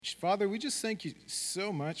Father, we just thank you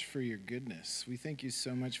so much for your goodness. We thank you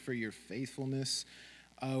so much for your faithfulness.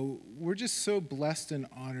 We're just so blessed and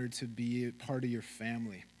honored to be a part of your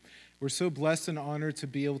family. We're so blessed and honored to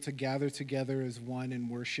be able to gather together as one in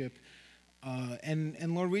worship.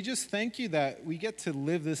 And Lord, we just thank you that we get to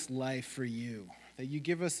live this life for you, that you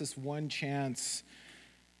give us this one chance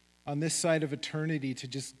on this side of eternity to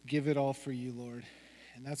just give it all for you, Lord.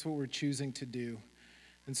 And that's what we're choosing to do.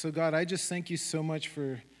 And so, God, I just thank you so much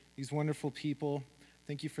for these wonderful people.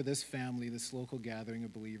 Thank you for this family, this local gathering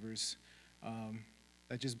of believers.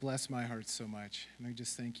 That just bless my heart so much. And I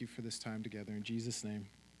just thank you for this time together. In Jesus' name,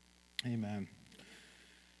 amen.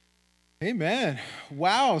 Amen.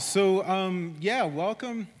 Wow. So,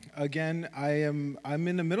 welcome again. I'm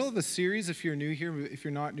in the middle of a series. If you're new here, if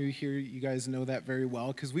you're not new here, you guys know that very well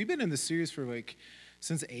because we've been in this series for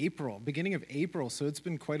since April, beginning of April. So it's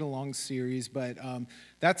been quite a long series, but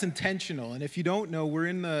that's intentional. And if you don't know,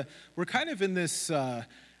 we're kind of in this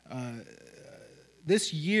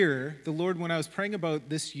this year. The Lord, when I was praying about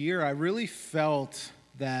this year, I really felt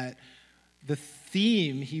that the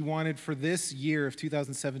theme He wanted for this year of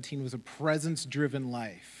 2017 was a presence-driven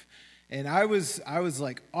life. And I was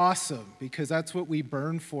like, awesome, because that's what we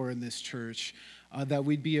burn for in this church, that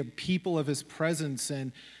we'd be a people of His presence.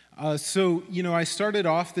 And so, I started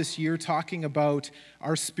off this year talking about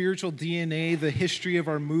our spiritual DNA, the history of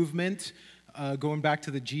our movement, going back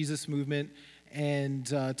to the Jesus movement, and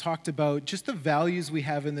talked about just the values we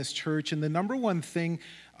have in this church. And the number one thing,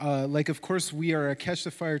 of course, we are a Catch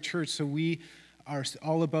the Fire church, so we are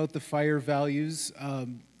all about the fire values.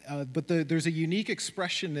 But there's a unique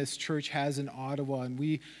expression this church has in Ottawa, and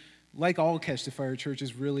we, like all Catch the Fire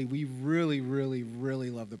churches, we really, really, really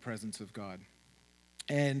love the presence of God.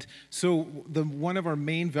 And so one of our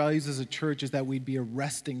main values as a church is that we'd be a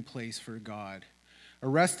resting place for God, a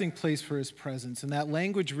resting place for His presence. And that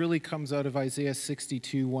language really comes out of Isaiah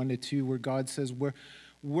 62, 1-2, where God says,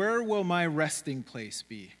 where will my resting place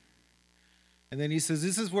be? And then He says,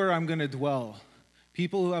 this is where I'm going to dwell.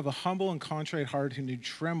 People who have a humble and contrite heart who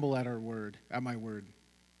tremble at my word.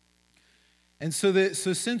 And so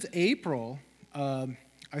since April,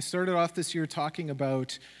 I started off this year talking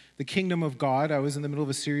about the kingdom of God. I was in the middle of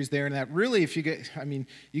a series there, and that really,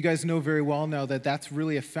 you guys know very well now that that's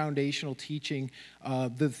really a foundational teaching.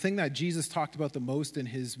 The thing that Jesus talked about the most in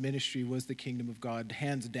His ministry was the kingdom of God,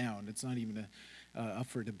 hands down. It's not even up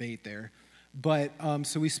for debate there. But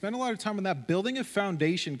so we spent a lot of time on that, building a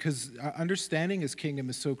foundation, because understanding His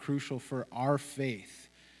kingdom is so crucial for our faith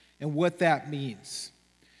and what that means.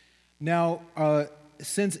 Now,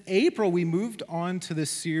 since April, we moved on to this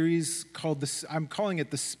series I'm calling it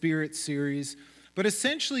the Spirit series. But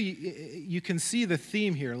essentially, you can see the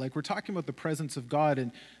theme here. We're talking about the presence of God.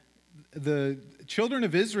 And the children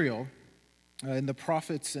of Israel and the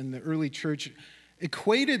prophets and the early church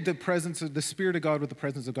equated the presence of the Spirit of God with the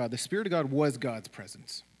presence of God. The Spirit of God was God's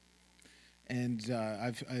presence. And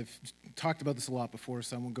I've talked about this a lot before,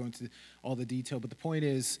 so I won't go into all the detail. But the point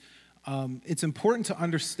is, it's important to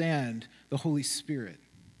understand the Holy Spirit,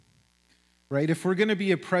 right? If we're going to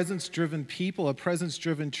be a presence-driven people, a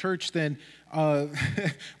presence-driven church, then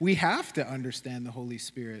we have to understand the Holy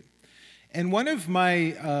Spirit. And one of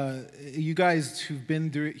my, you guys who've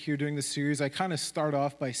been here during the series, I kind of start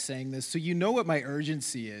off by saying this, so you know what my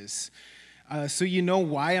urgency is. So you know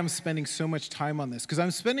why I'm spending so much time on this, because I'm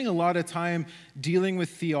spending a lot of time dealing with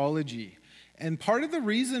theology. And part of the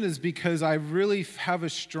reason is because I really have a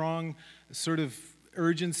strong sort of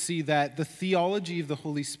urgency that the theology of the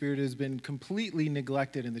Holy Spirit has been completely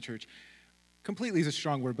neglected in the church. Completely is a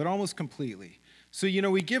strong word, but almost completely. So,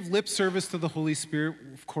 we give lip service to the Holy Spirit.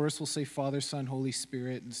 Of course, we'll say Father, Son, Holy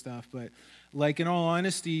Spirit and stuff. But in all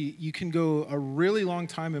honesty, you can go a really long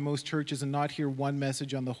time in most churches and not hear one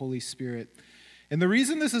message on the Holy Spirit. And the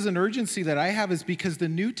reason this is an urgency that I have is because the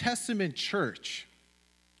New Testament church,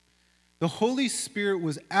 the Holy Spirit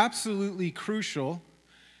was absolutely crucial,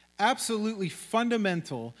 absolutely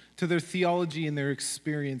fundamental to their theology and their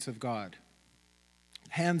experience of God.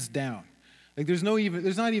 Hands down. There's not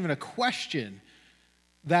even a question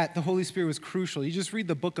that the Holy Spirit was crucial. You just read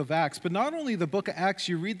the book of Acts. But not only the book of Acts,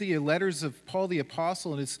 you read the letters of Paul the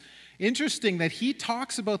Apostle, and it's interesting that he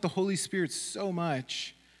talks about the Holy Spirit so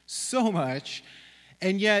much,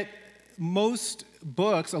 and yet most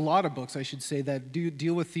books, a lot of books, I should say, that do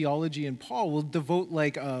deal with theology and Paul will devote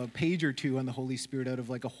a page or two on the Holy Spirit out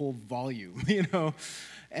of a whole volume,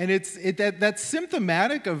 And that's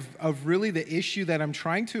symptomatic of really the issue that I'm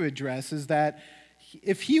trying to address is that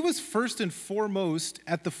if he was first and foremost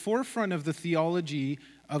at the forefront of the theology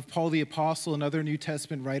of Paul the Apostle and other New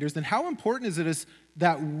Testament writers, then how important is it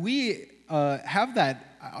that we have that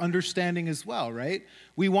understanding as well, right?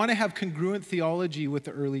 We want to have congruent theology with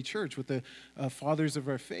the early church, with the fathers of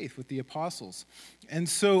our faith, with the apostles. And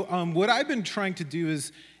so what I've been trying to do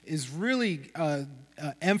is really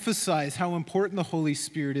emphasize how important the Holy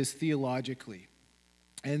Spirit is theologically.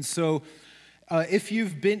 And so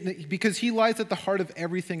because he lies at the heart of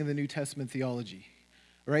everything in the New Testament theology,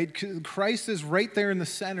 right? Christ is right there in the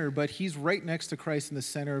center, but he's right next to Christ in the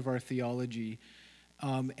center of our theology.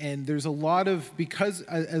 And there's a lot of, because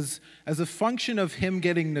as a function of him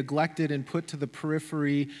getting neglected and put to the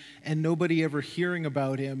periphery and nobody ever hearing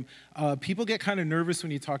about him, people get kind of nervous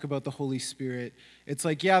when you talk about the Holy Spirit. It's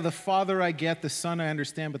like, yeah, the Father I get, the Son I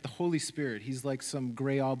understand, but the Holy Spirit, he's like some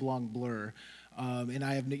gray oblong blur.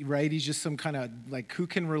 He's just some kind of, like, who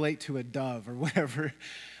can relate to a dove or whatever.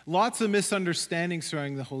 Lots of misunderstandings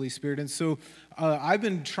surrounding the Holy Spirit. And so I've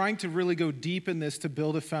been trying to really go deep in this to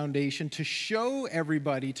build a foundation to show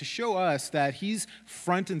everybody, to show us that he's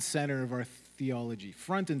front and center of our theology,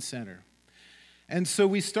 front and center. And so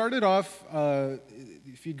we started off,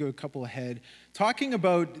 if you'd go a couple ahead, talking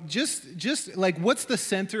about just like what's the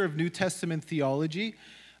center of New Testament theology.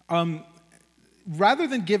 Rather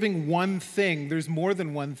than giving one thing, there's more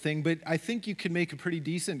than one thing, but I think you can make a pretty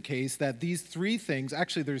decent case that these three things,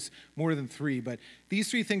 actually there's more than three, but these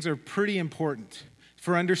three things are pretty important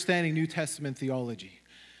for understanding New Testament theology.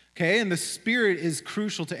 Okay, and the Spirit is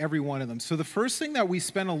crucial to every one of them. So the first thing that we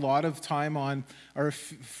spend a lot of time on, or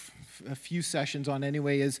a few sessions on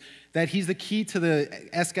anyway, is that he's the key to the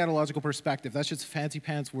eschatological perspective. That's just a fancy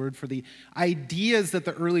pants word for the ideas that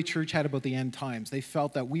the early church had about the end times. They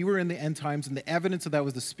felt that we were in the end times, and the evidence of that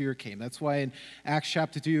was the Spirit came. That's why in Acts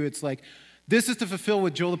chapter 2, it's like, this is to fulfill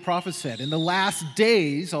what Joel the prophet said. In the last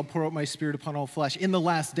days, I'll pour out my Spirit upon all flesh. In the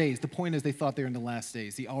last days. The point is they thought they were in the last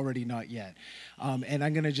days, the already not yet. And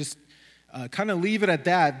I'm going to just kind of leave it at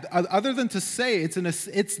that, other than to say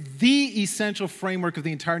it's the essential framework of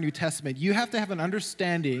the entire New Testament. You have to have an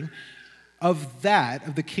understanding of that,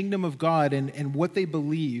 of the kingdom of God and what they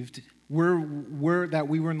believed that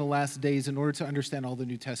we were in the last days in order to understand all the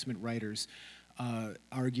New Testament writers,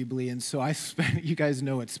 arguably. And so you guys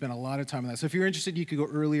know it, spent a lot of time on that. So if you're interested, you could go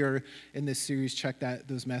earlier in this series, check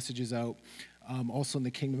those messages out, also in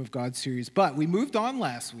the Kingdom of God series. But we moved on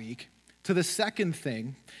last week to the second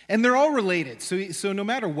thing, and they're all related, so no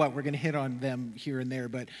matter what, we're going to hit on them here and there,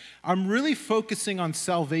 but I'm really focusing on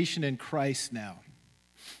salvation in Christ now.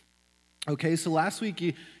 Okay, so last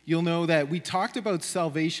week you'll know that we talked about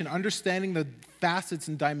salvation, understanding the facets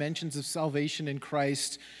and dimensions of salvation in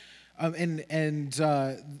Christ, because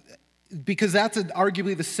that's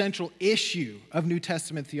arguably the central issue of New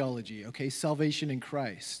Testament theology, okay, salvation in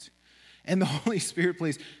Christ. And the Holy Spirit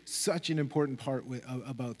plays such an important part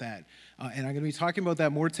about that. And I'm going to be talking about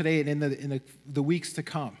that more today and in the weeks to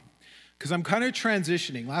come. Because I'm kind of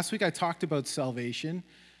transitioning. Last week I talked about salvation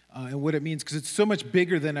and what it means, because it's so much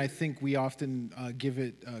bigger than I think we often give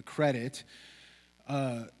it credit.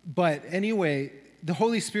 But anyway, the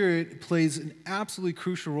Holy Spirit plays an absolutely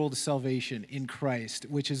crucial role to salvation in Christ,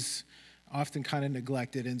 which is often kind of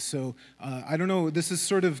neglected. And so I don't know, this is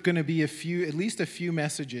sort of going to be at least a few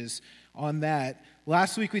messages on that.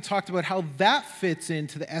 Last week we talked about how that fits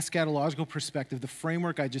into the eschatological perspective, the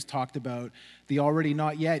framework I just talked about, the already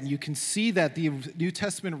not yet. And you can see that the New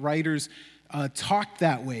Testament writers talked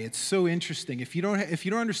that way. It's so interesting. If you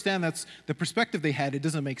don't understand that's the perspective they had, it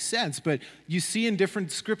doesn't make sense. But you see in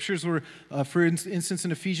different scriptures where, for instance,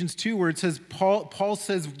 in Ephesians 2, where it says, Paul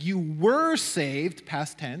says, you were saved,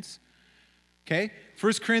 past tense. Okay?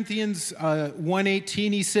 1 Corinthians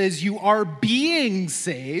 1:18, he says, you are being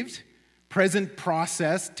saved. Present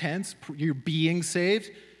process tense, you're being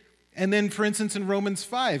saved. And then, for instance, in Romans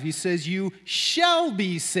 5, he says, you shall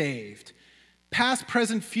be saved. Past,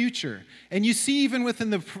 present, future. And you see even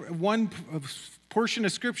within the one portion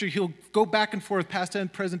of Scripture, he'll go back and forth, past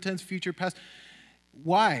tense, present tense, future, past.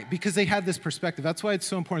 Why? Because they had this perspective. That's why it's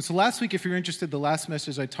so important. So last week, if you're interested, the last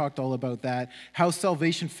message I talked all about that, how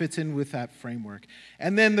salvation fits in with that framework.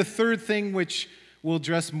 And then the third thing, which we'll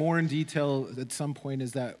address more in detail at some point,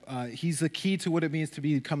 is that he's the key to what it means to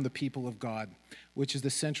become the people of God, which is the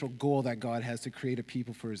central goal that God has to create a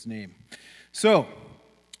people for his name. So,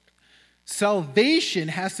 salvation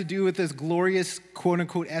has to do with this glorious,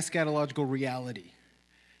 quote-unquote, eschatological reality.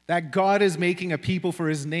 That God is making a people for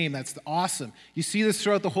his name. That's awesome. You see this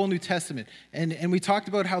throughout the whole New Testament. And we talked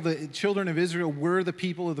about how the children of Israel were the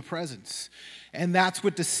people of the presence. And that's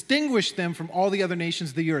what distinguished them from all the other nations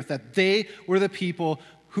of the earth, that they were the people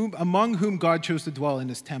among whom God chose to dwell in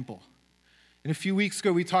his temple. And a few weeks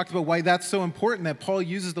ago, we talked about why that's so important, that Paul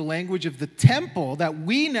uses the language of the temple, that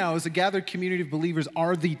we now, as a gathered community of believers,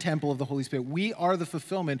 are the temple of the Holy Spirit. We are the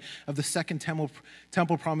fulfillment of the second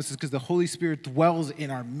temple promises because the Holy Spirit dwells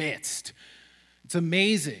in our midst. It's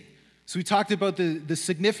amazing. So we talked about the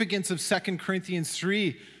significance of 2 Corinthians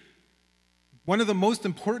 3, one of the most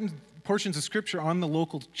important portions of Scripture on the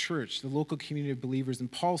local church, the local community of believers.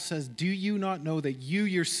 And Paul says, do you not know that you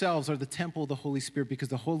yourselves are the temple of the Holy Spirit because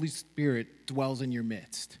the Holy Spirit dwells in your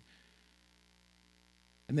midst?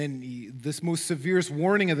 And then this most severest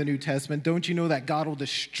warning of the New Testament, don't you know that God will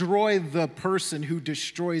destroy the person who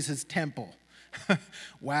destroys his temple?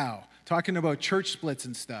 Wow. Talking about church splits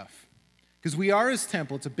and stuff. Because we are his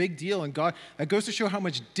temple. It's a big deal. And God, that goes to show how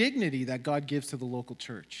much dignity that God gives to the local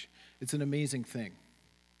church. It's an amazing thing.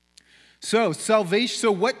 So salvation,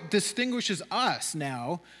 so what distinguishes us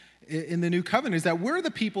now in the new covenant is that we're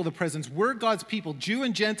the people of the presence. We're God's people, Jew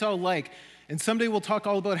and Gentile alike. And someday we'll talk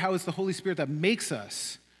all about how it's the Holy Spirit that makes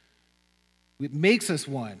us. It makes us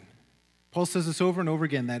one. Paul says this over and over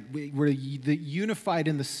again, that we're unified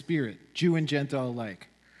in the Spirit, Jew and Gentile alike.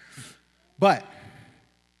 But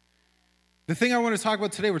the thing I want to talk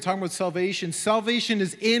about today, we're talking about salvation. Salvation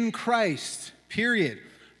is in Christ, period.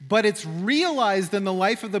 But it's realized in the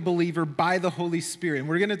life of the believer by the Holy Spirit.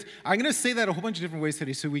 And I'm going to say that a whole bunch of different ways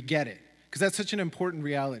today so we get it. Because that's such an important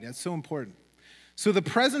reality. That's so important. So the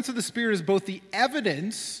presence of the Spirit is both the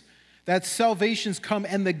evidence that salvation's come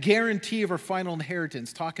and the guarantee of our final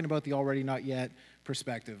inheritance. Talking about the already not yet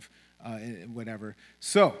perspective, whatever.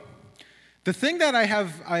 So the thing that I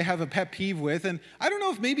have a pet peeve with, and I don't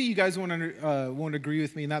know if maybe you guys won't agree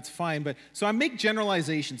with me, and that's fine. But so I make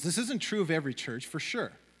generalizations. This isn't true of every church, for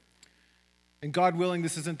sure. And God willing,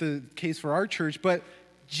 this isn't the case for our church, but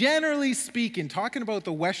generally speaking, talking about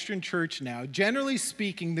the Western church now, generally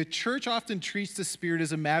speaking, the church often treats the Spirit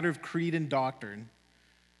as a matter of creed and doctrine,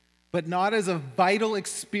 but not as a vital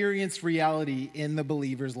experienced reality in the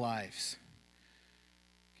believers' lives.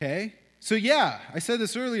 Okay? So yeah, I said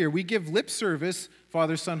this earlier, we give lip service,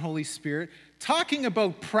 Father, Son, Holy Spirit, talking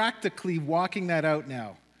about practically walking that out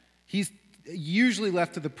now. He's usually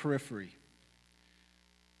left to the periphery.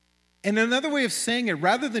 And another way of saying it,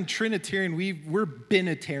 rather than Trinitarian, we're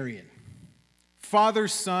Binitarian. Father,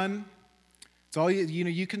 Son, it's all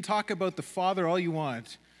you can talk about the Father all you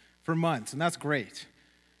want for months, and that's great.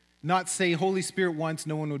 Not say Holy Spirit once,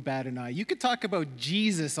 no one would bat an eye. You could talk about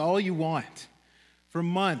Jesus all you want for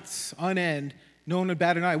months on end, no one would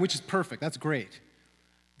bat an eye, which is perfect. That's great.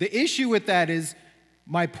 The issue with that is,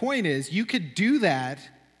 my point is, you could do that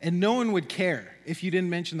and no one would care if you didn't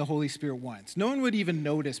mention the Holy Spirit once. No one would even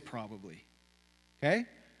notice, probably. Okay?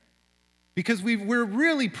 Because we're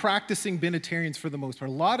really practicing Binitarians for the most part.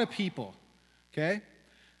 A lot of people. Okay?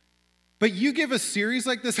 But you give a series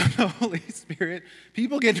like this on the Holy Spirit,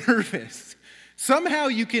 people get nervous. Somehow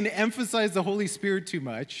you can emphasize the Holy Spirit too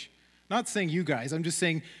much. Not saying you guys, I'm just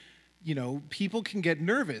saying, people can get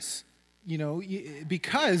nervous.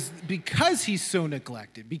 Because he's so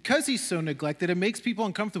neglected. Because he's so neglected, it makes people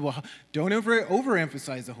uncomfortable. Don't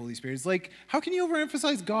overemphasize the Holy Spirit. It's like, how can you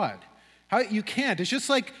overemphasize God? You can't. It's just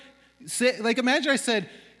like imagine I said,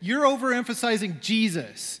 you're overemphasizing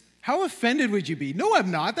Jesus. How offended would you be? No,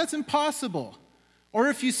 I'm not. That's impossible. Or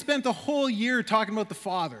if you spent the whole year talking about the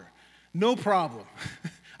Father, no problem.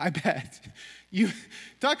 I bet. You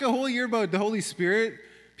talk a whole year about the Holy Spirit,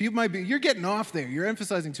 people might be, you're getting off there. You're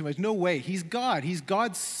emphasizing too much. No way. He's God. He's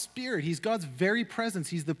God's Spirit. He's God's very presence.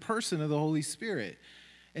 He's the person of the Holy Spirit.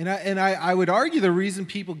 And I would argue the reason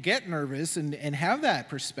people get nervous and have that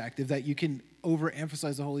perspective that you can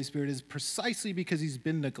overemphasize the Holy Spirit is precisely because he's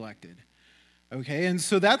been neglected. Okay, and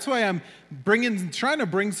so that's why I'm trying to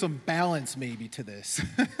bring some balance maybe to this,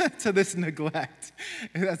 to this neglect.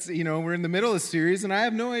 And that's, we're in the middle of a series, and I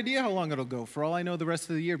have no idea how long it'll go. For all I know, the rest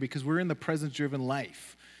of the year, because we're in the presence-driven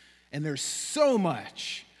life, and there's so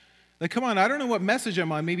much. Like, come on, I don't know what message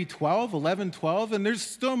I'm on, maybe 12, 11, 12, and there's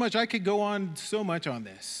so much. I could go on so much on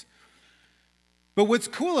this. But what's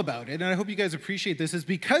cool about it, and I hope you guys appreciate this, is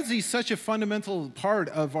because he's such a fundamental part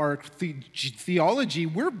of our theology,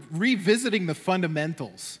 we're revisiting the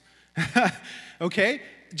fundamentals, okay?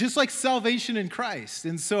 Just like salvation in Christ.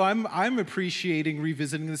 And so I'm appreciating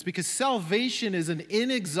revisiting this because salvation is an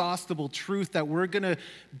inexhaustible truth that we're going to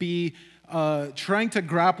be trying to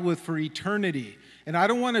grapple with for eternity. And I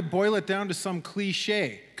don't want to boil it down to some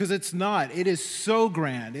cliche, because it's not. It is so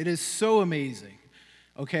grand. It is so amazing.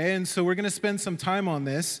 Okay, and so we're going to spend some time on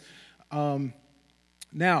this.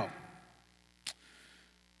 Now,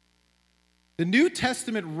 the New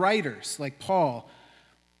Testament writers like Paul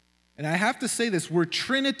And I have to say this, were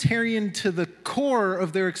Trinitarian to the core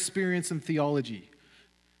of their experience in theology.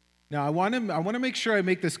 Now, I want to make sure I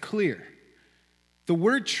make this clear. The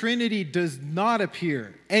word Trinity does not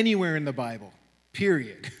appear anywhere in the Bible,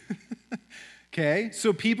 period. Okay?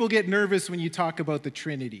 So people get nervous when you talk about the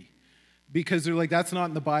Trinity because they're like, that's not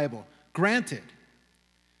in the Bible. Granted.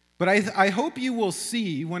 But I hope you will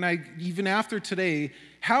see, even after today,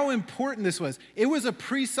 how important this was. It was a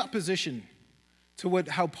presupposition to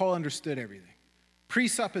how Paul understood everything.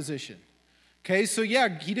 Presupposition. Okay, so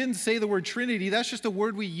yeah, he didn't say the word Trinity. That's just a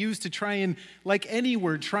word we use to try and, like any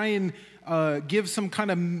word, try and give some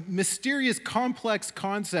kind of mysterious, complex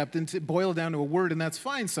concept and to boil it down to a word, and that's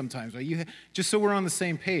fine sometimes, right? Just so we're on the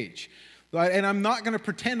same page. And I'm not going to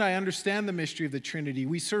pretend I understand the mystery of the Trinity.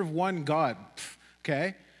 We serve one God,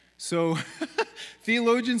 okay? So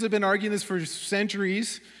theologians have been arguing this for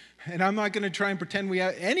centuries, and I'm not going to try and pretend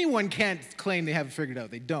anyone can't claim they have it figured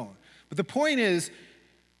out. They don't. But the point is,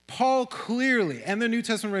 Paul clearly, and the New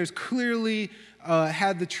Testament writers clearly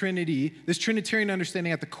had the Trinity, this Trinitarian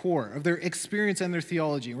understanding at the core of their experience and their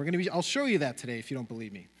theology. I'll show you that today if you don't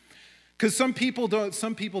believe me. Because some people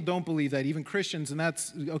don't believe that, even Christians, and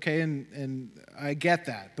that's okay, and I get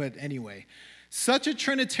that. But anyway, such a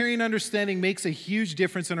Trinitarian understanding makes a huge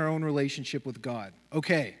difference in our own relationship with God.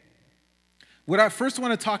 Okay. What I first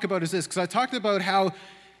want to talk about is this, because I talked about how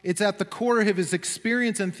it's at the core of his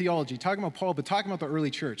experience in theology, talking about Paul, but talking about the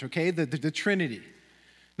early church, okay, the Trinity.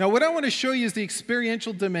 Now, what I want to show you is the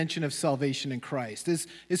experiential dimension of salvation in Christ is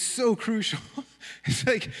so crucial. It's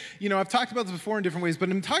like, I've talked about this before in different ways, but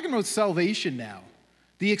I'm talking about salvation now,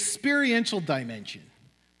 the experiential dimension.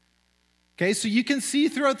 Okay, so you can see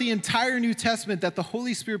throughout the entire New Testament that the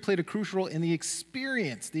Holy Spirit played a crucial role in the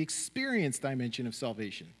experience dimension of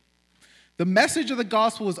salvation. The message of the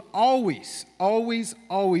gospel was always, always,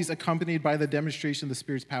 always accompanied by the demonstration of the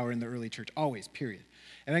Spirit's power in the early church. Always, period.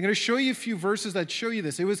 And I'm going to show you a few verses that show you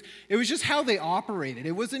this. It was just how they operated.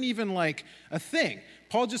 It wasn't even like a thing.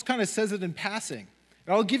 Paul just kind of says it in passing.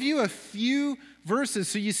 And I'll give you a few verses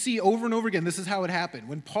so you see over and over again this is how it happened.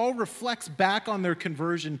 When Paul reflects back on their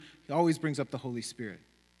conversion, he always brings up the Holy Spirit.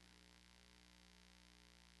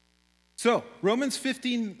 So, Romans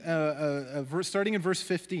 15, starting in verse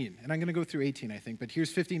 15, and I'm going to go through 18, I think, but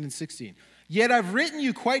here's 15 and 16. Yet I've written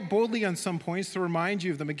you quite boldly on some points to remind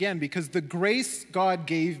you of them again, because the grace God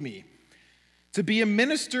gave me to be a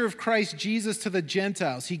minister of Christ Jesus to the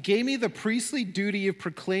Gentiles. He gave me the priestly duty of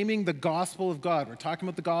proclaiming the gospel of God. We're talking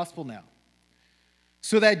about the gospel now.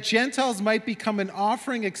 So that Gentiles might become an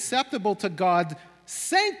offering acceptable to God,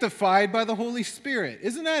 sanctified by the Holy Spirit.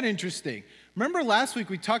 Isn't that interesting? Remember last week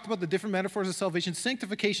we talked about the different metaphors of salvation.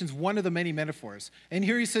 Sanctification is one of the many metaphors. And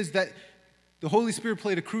here he says that the Holy Spirit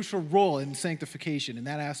played a crucial role in sanctification, in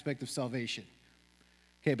that aspect of salvation.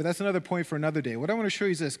 Okay, but that's another point for another day. What I want to show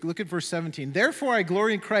you is this. Look at verse 17. Therefore I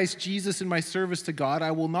glory in Christ Jesus in my service to God.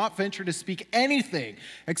 I will not venture to speak anything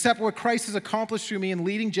except what Christ has accomplished through me in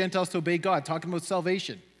leading Gentiles to obey God. Talking about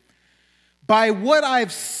salvation. By what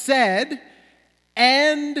I've said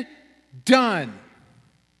and done.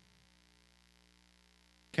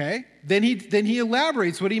 Okay? Then he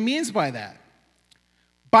elaborates what he means by that.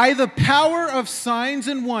 By the power of signs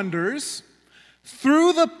and wonders,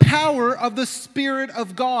 through the power of the Spirit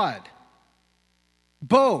of God.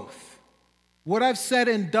 Both. What I've said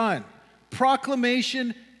and done.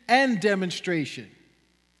 Proclamation and demonstration.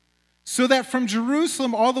 So that from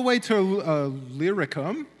Jerusalem all the way to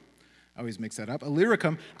Illyricum, I always mix that up,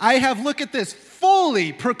 Illyricum, I have, look at this,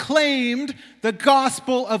 fully proclaimed the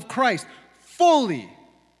gospel of Christ. Fully.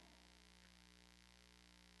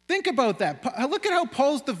 Think about that. Look at how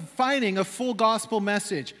Paul's defining a full gospel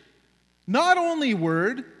message. Not only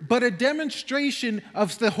word, but a demonstration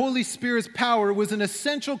of the Holy Spirit's power was an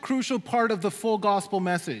essential, crucial part of the full gospel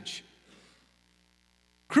message.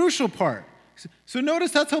 Crucial part. So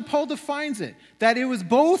notice that's how Paul defines it. That it was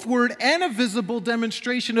both word and a visible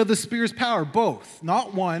demonstration of the Spirit's power. Both,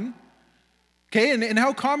 not one. Okay, and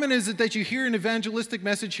how common is it that you hear an evangelistic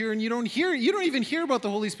message here and you don't even hear about the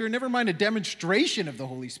Holy Spirit, never mind a demonstration of the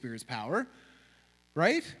Holy Spirit's power,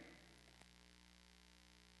 right?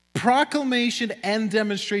 Proclamation and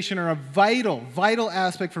demonstration are a vital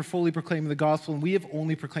aspect for fully proclaiming the gospel, and we have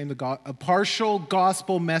only proclaimed a partial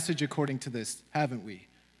gospel message according to this, haven't we?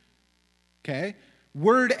 Okay?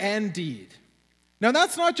 Word and deed. Now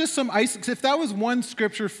that's not just if that was one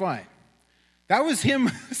scripture, fine. That was him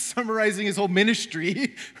summarizing his whole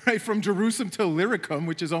ministry, right, from Jerusalem to Illyricum,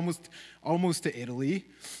 which is almost to Italy.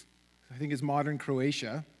 I think is modern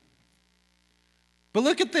Croatia. But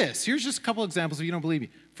look at this. Here's just a couple examples if you don't believe me.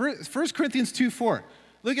 1 Corinthians 2:4.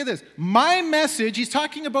 Look at this. My message, he's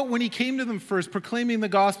talking about when he came to them first, proclaiming the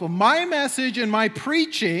gospel. My message and my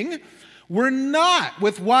preaching were not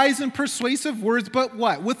with wise and persuasive words, but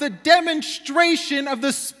what? With a demonstration of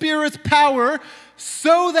the Spirit's power,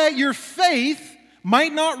 so that your faith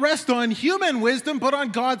might not rest on human wisdom, but on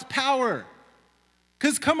God's power.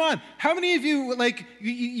 Because come on, how many of you,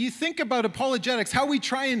 you think about apologetics, how we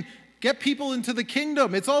try and get people into the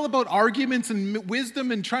kingdom. It's all about arguments and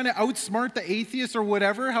wisdom and trying to outsmart the atheist or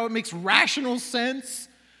whatever, how it makes rational sense.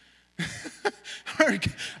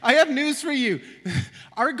 I have news for you.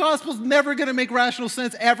 Our gospel's never going to make rational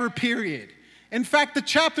sense ever, period. In fact, the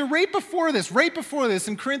chapter right before this,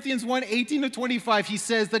 in Corinthians 1, 18-25, he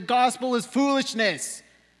says the gospel is foolishness.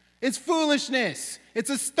 It's foolishness. It's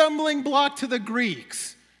a stumbling block to the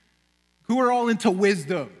Greeks who are all into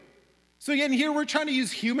wisdom. So again, here we're trying to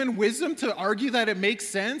use human wisdom to argue that it makes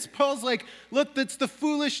sense. Paul's like, look, that's the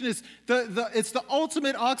foolishness. It's the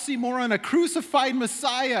ultimate oxymoron, a crucified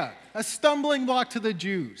Messiah, a stumbling block to the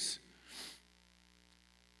Jews.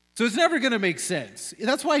 So it's never going to make sense.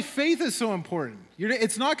 That's why faith is so important.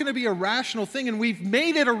 It's not going to be a rational thing, and we've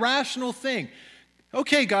made it a rational thing.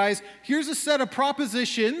 Okay, guys, here's a set of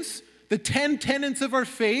propositions, the 10 tenets of our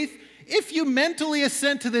faith. If you mentally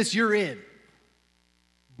assent to this, you're in.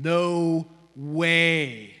 No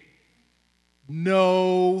way.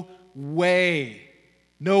 No way.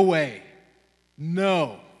 No way.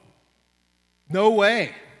 No. No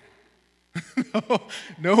way.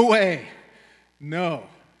 No way. No.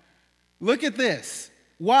 Look at this.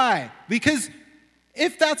 Why? Because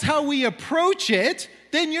if that's how we approach it,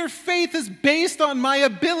 then your faith is based on my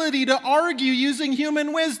ability to argue using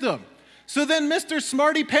human wisdom. So then Mr.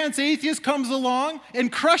 Smarty Pants Atheist comes along and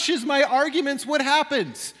crushes my arguments. What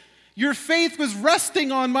happens? Your faith was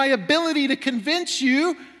resting on my ability to convince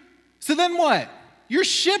you. So then what? You're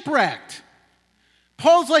shipwrecked.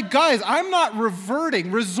 Paul's like, guys, I'm not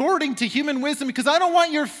resorting to human wisdom because I don't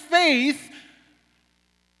want your faith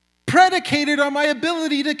predicated on my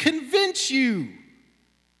ability to convince you.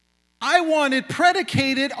 I want it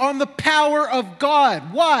predicated on the power of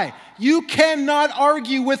God. Why? You cannot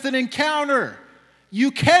argue with an encounter. You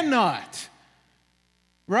cannot.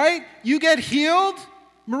 Right? You get healed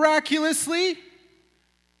miraculously.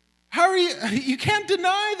 How are you? You can't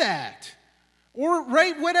deny that. Or,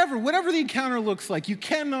 right, whatever the encounter looks like, you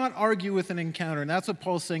cannot argue with an encounter. And that's what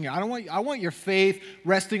Paul's saying here. I want your faith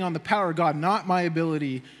resting on the power of God, not my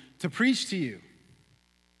ability to preach to you.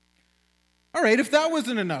 All right, if that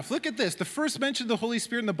wasn't enough, look at this. The first mention of the Holy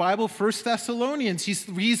Spirit in the Bible, 1 Thessalonians,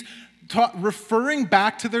 he's referring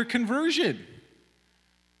back to their conversion.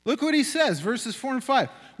 Look what he says, verses 4 and 5.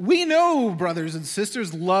 We know, brothers and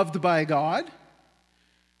sisters, loved by God.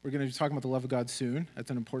 We're going to be talking about the love of God soon.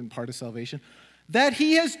 That's an important part of salvation. That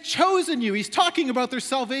he has chosen you. He's talking about their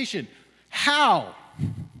salvation. How?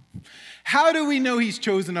 How do we know he's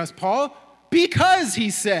chosen us, Paul? Because, he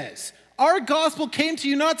says, our gospel came to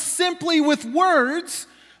you not simply with words,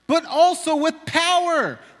 but also with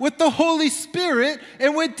power, with the Holy Spirit,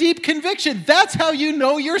 and with deep conviction. That's how you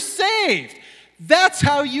know you're saved. That's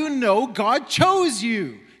how you know God chose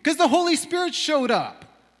you, because the Holy Spirit showed up.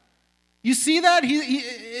 You see that?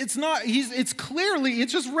 It's clearly,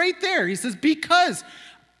 it's just right there. He says, because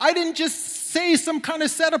I didn't just say some kind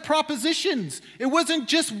of set of propositions. It wasn't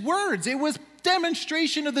just words. It was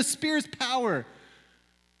demonstration of the Spirit's power.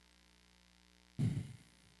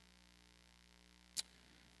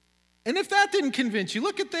 And if that didn't convince you,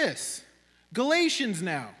 look at this. Galatians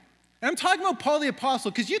now. And I'm talking about Paul the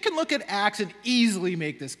Apostle because you can look at Acts and easily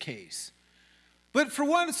make this case. But for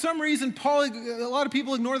some reason, a lot of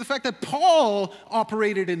people ignore the fact that Paul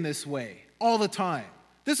operated in this way all the time.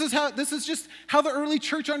 This is just how the early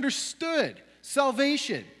church understood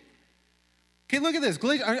salvation. Okay, look at this.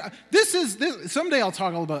 Someday I'll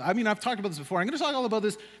talk all about it. I mean, I've talked about this before. I'm going to talk all about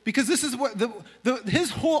this because this is what his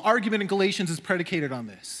whole argument in Galatians is predicated on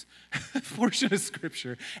this portion of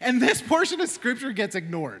Scripture. And this portion of Scripture gets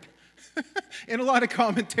ignored in a lot of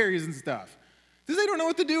commentaries and stuff. Because they don't know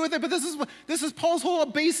what to do with it, but this is Paul's whole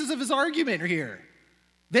basis of his argument here.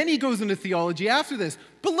 Then he goes into theology after this.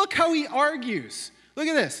 But look how he argues. Look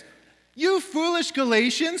at this. You foolish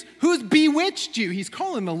Galatians, who's bewitched you? He's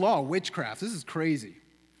calling the law witchcraft. This is crazy.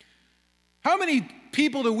 How many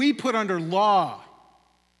people do we put under law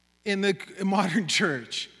in the modern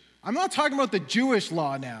church? I'm not talking about the Jewish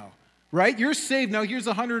law now, right? You're saved. Now here's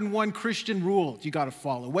 101 Christian rules you got to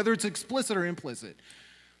follow, whether it's explicit or implicit.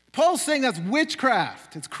 Paul's saying that's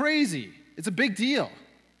witchcraft. It's crazy. It's a big deal.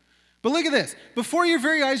 But look at this. Before your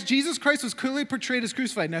very eyes, Jesus Christ was clearly portrayed as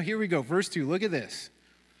crucified. Now here we go. Verse 2. Look at this.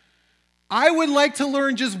 I would like to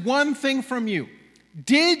learn just one thing from you.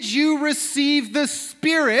 Did you receive the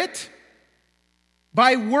Spirit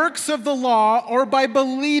by works of the law or by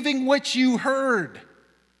believing what you heard?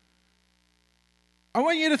 I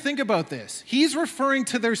want you to think about this. He's referring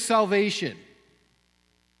to their salvation.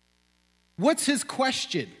 What's his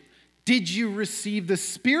question? Did you receive the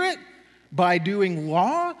Spirit by doing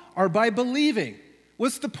law or by believing?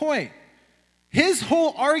 What's the point? His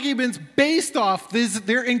whole argument's based off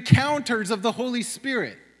their encounters of the Holy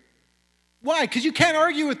Spirit. Why? Because you can't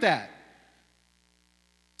argue with that.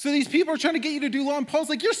 So these people are trying to get you to do law, and Paul's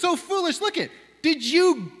like, you're so foolish. Look it. Did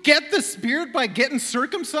you get the Spirit by getting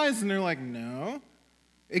circumcised? And they're like, no.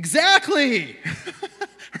 Exactly.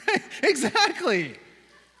 Right? Exactly.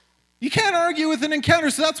 You can't argue with an encounter,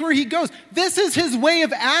 so that's where he goes. This is his way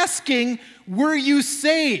of asking, were you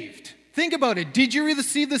saved? Think about it. Did you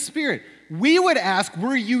receive the Spirit? We would ask,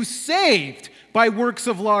 were you saved by works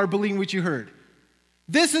of law or believing what you heard?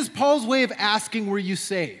 This is Paul's way of asking, were you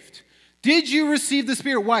saved? Did you receive the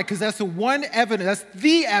Spirit? Why? Because that's that's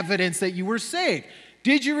the evidence that you were saved.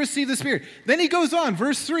 Did you receive the Spirit? Then he goes on,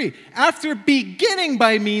 verse 3. After beginning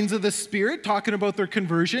by means of the Spirit, talking about their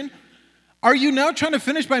conversion, are you now trying to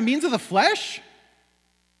finish by means of the flesh?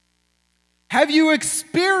 Have you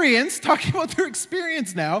experienced, talking about their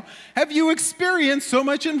experience now, have you experienced so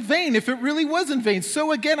much in vain, if it really was in vain?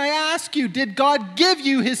 So again, I ask you, did God give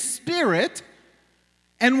you his Spirit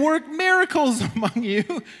and work miracles among you?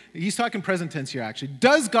 He's talking present tense here, actually.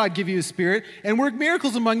 Does God give you his Spirit and work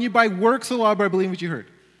miracles among you by works of the law, by believing what you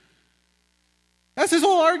heard? That's his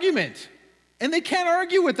whole argument. And they can't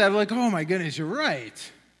argue with that. They're like, oh my goodness, you're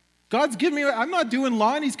right. God's given me, I'm not doing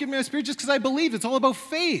law, and he's given me a Spirit just because I believe. It's all about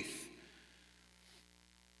faith.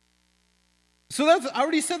 So I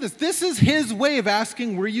already said this. This is his way of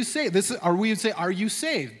asking, were you saved? We would say, are you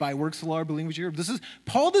saved by works of the law or believing what you heard?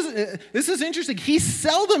 This is interesting. He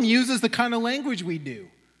seldom uses the kind of language we do.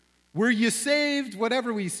 Were you saved?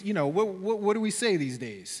 Whatever what do we say these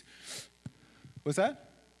days? What's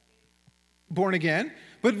that? Born again.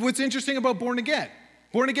 But what's interesting about born again?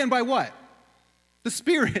 Born again by what? The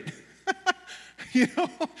Spirit.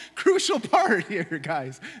 Crucial part here,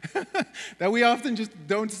 guys, that we often just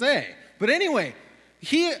don't say. But anyway,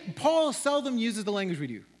 Paul seldom uses the language we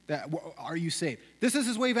do. That, are you saved? This is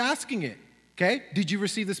his way of asking it. Okay? Did you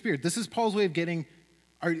receive the Spirit? This is Paul's way of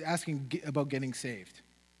asking about getting saved.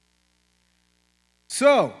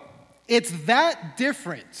 So, it's that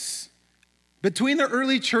difference between the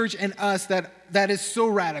early church and us that is so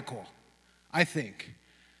radical, I think.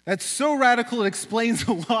 That's so radical, it explains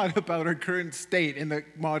a lot about our current state in the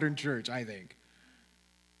modern church, I think.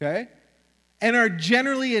 Okay? And our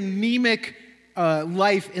generally anemic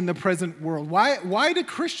life in the present world. Why do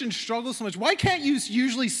Christians struggle so much? Why can't you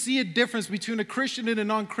usually see a difference between a Christian and a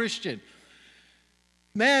non-Christian?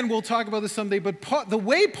 Man, we'll talk about this someday, but the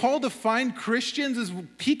way Paul defined Christians is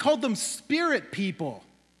he called them spirit people.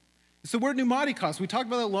 It's the word pneumatikos. We talked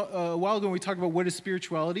about that a while ago when we talked about what is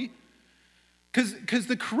spirituality. Because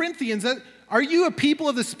the Corinthians, are you a people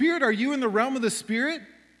of the Spirit? Are you in the realm of the Spirit?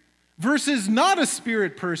 Versus not a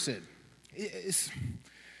spirit person.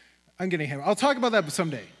 I'm getting hammered. I'll talk about that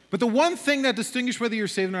someday. But the one thing that distinguishes whether you're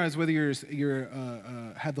saved or not is whether you're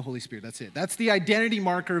have the Holy Spirit. That's it. That's the identity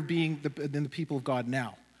marker of being the people of God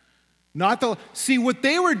now. See, what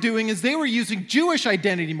they were doing is they were using Jewish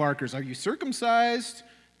identity markers. Are you circumcised?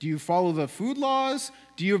 Do you follow the food laws?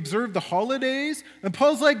 Do you observe the holidays? And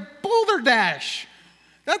Paul's like, boulder dash.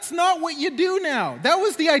 That's not what you do now. That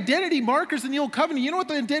was the identity markers in the Old Covenant. You know what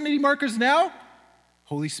the identity markers now?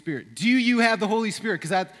 Holy Spirit. Do you have the Holy Spirit?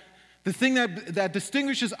 Because the thing that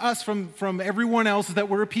distinguishes us from everyone else is that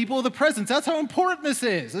we're a people of the presence. That's how important this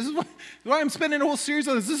is. This is why I'm spending a whole series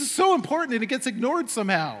on this. This is so important and it gets ignored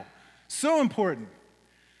somehow. So important.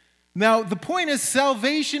 Now, the point is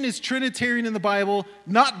salvation is Trinitarian in the Bible,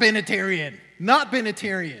 not Binitarian. Not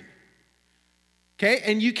Binitarian. Okay?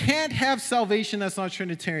 And you can't have salvation that's not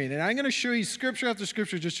Trinitarian. And I'm going to show you scripture after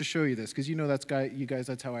scripture just to show you this, because you know that's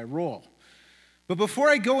how I roll. But before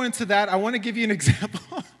I go into that, I want to give you an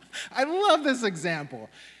example. I love this example.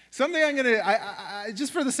 Someday I'm going to,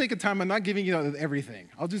 just for the sake of time, I'm not giving you everything.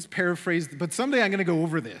 I'll just paraphrase, but someday I'm going to go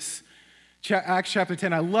over this. Acts chapter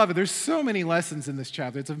 10, I love it. There's so many lessons in this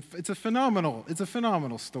chapter. It's a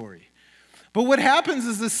phenomenal story. But what happens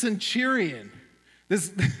is this centurion,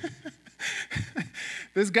 this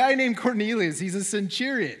guy named Cornelius, he's a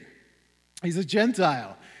centurion. He's a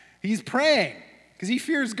Gentile. He's praying because he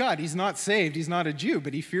fears God. He's not saved. He's not a Jew,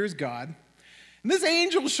 but he fears God. And this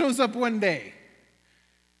angel shows up one day.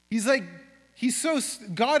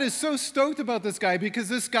 God is so stoked about this guy because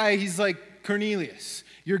this guy, he's like, Cornelius,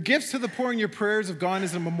 your gifts to the poor and your prayers have gone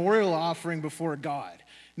as a memorial offering before God.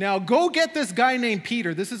 Now go get this guy named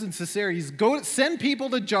Peter. This isn't Caesarea. Send people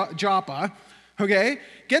to Joppa, okay?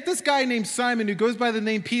 Get this guy named Simon who goes by the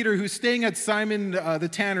name Peter, who's staying at Simon the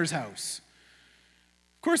tanner's house.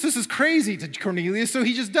 Of course, this is crazy to Cornelius, so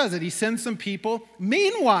he just does it. He sends some people.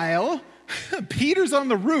 Meanwhile, Peter's on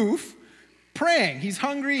the roof praying. He's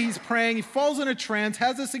hungry, he's praying, he falls in a trance,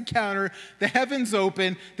 has this encounter, the heavens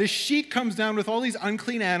open, the sheet comes down with all these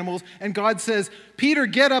unclean animals, and God says, Peter,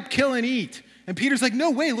 get up, kill and eat. And Peter's like,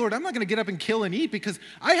 no way, Lord, I'm not going to get up and kill and eat because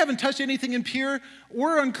I haven't touched anything impure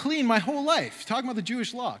or unclean my whole life. Talking about the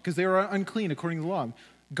Jewish law, because they were unclean according to the law.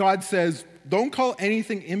 God says, don't call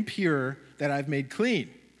anything impure that I've made clean.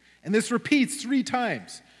 And this repeats 3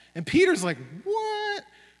 times. And Peter's like, what?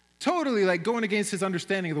 Totally like going against his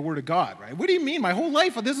understanding of the Word of God, right? What do you mean? My whole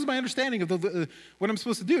life, this is my understanding of what I'm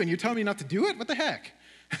supposed to do, and you're telling me not to do it? What the heck?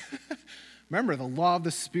 Remember, the law of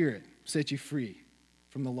the Spirit set you free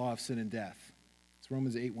from the law of sin and death. It's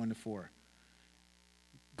Romans 8, 1-4.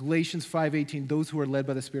 Galatians 5:18, those who are led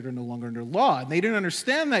by the Spirit are no longer under law. And they didn't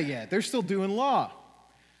understand that yet. They're still doing law.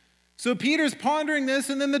 So Peter's pondering this,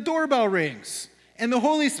 and then the doorbell rings. And the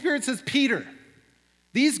Holy Spirit says, Peter,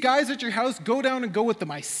 these guys at your house, go down and go with them.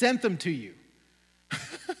 I sent them to you.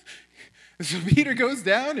 So Peter goes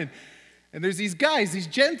down, and there's these guys, these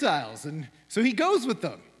Gentiles. And so he goes with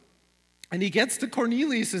them. And he gets to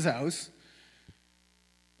Cornelius' house.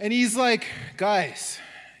 And he's like, guys,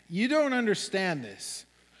 you don't understand this.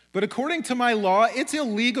 But according to my law, it's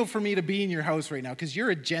illegal for me to be in your house right now because you're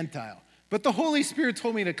a Gentile. But the Holy Spirit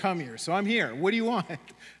told me to come here, so I'm here. What do you want?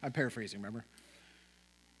 I'm paraphrasing, remember?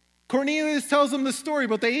 Cornelius tells him the story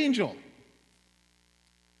about the angel.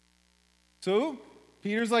 So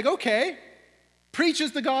Peter's like, okay,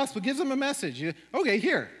 preaches the gospel, gives him a message. Okay,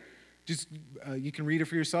 here. Just you can read it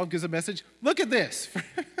for yourself, gives a message. Look at this.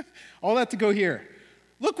 All that to go here.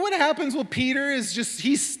 Look what happens when Peter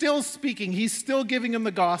he's still speaking. He's still giving him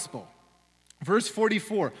the gospel. Verse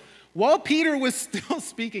 44. While Peter was still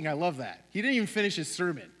speaking, I love that. He didn't even finish his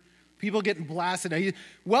sermon. People getting blasted.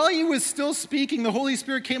 While he was still speaking, the Holy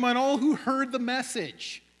Spirit came on all who heard the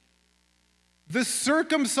message. The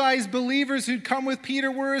circumcised believers who'd come with Peter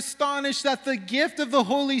were astonished that the gift of the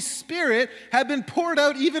Holy Spirit had been poured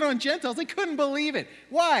out even on Gentiles. They couldn't believe it.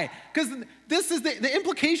 Why? Because this is the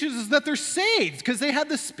implications is that they're saved because they had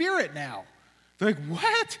the Spirit now. They're like,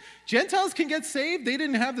 what? Gentiles can get saved? They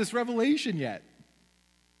didn't have this revelation yet.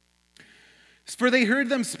 For they heard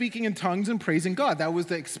them speaking in tongues and praising God. That was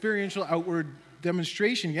the experiential outward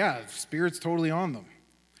demonstration. Yeah, the Spirit's totally on them.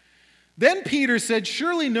 Then Peter said,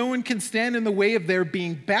 surely no one can stand in the way of their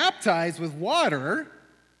being baptized with water.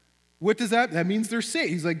 What does that? That means they're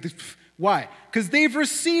saved. He's like, why? Because they've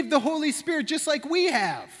received the Holy Spirit just like we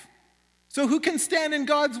have. So who can stand in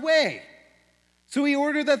God's way? So he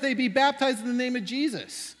ordered that they be baptized in the name of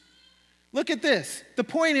Jesus. Look at this. The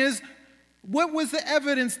point is, what was the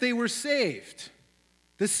evidence they were saved?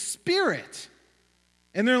 The Spirit.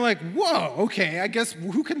 And they're like, whoa, okay, I guess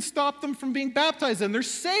who can stop them from being baptized? And they're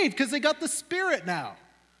saved because they got the Spirit now.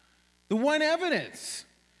 The one evidence.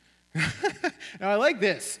 Now, I like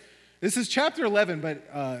this. This is chapter 11,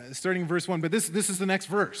 but starting in verse 1, but this is the next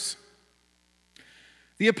verse.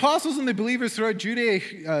 The apostles and the believers throughout Judea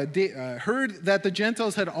heard that the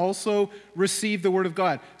Gentiles had also received the word of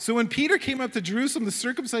God. So when Peter came up to Jerusalem, the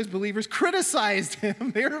circumcised believers criticized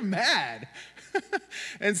him. They were mad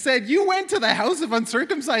and said, you went to the house of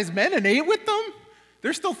uncircumcised men and ate with them?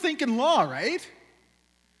 They're still thinking law, right?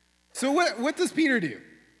 So what does Peter do?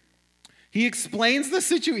 He explains the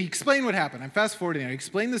situation. He explained what happened. I'm fast forwarding. He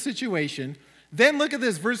explained the situation. Then look at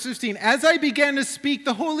this, verse 15. As I began to speak,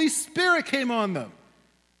 the Holy Spirit came on them.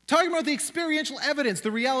 Talking about the experiential evidence,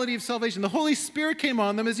 the reality of salvation. The Holy Spirit came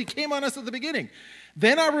on them as he came on us at the beginning.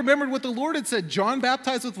 Then I remembered what the Lord had said, John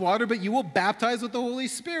baptized with water, but you will baptize with the Holy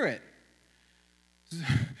Spirit.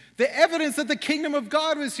 The evidence that the kingdom of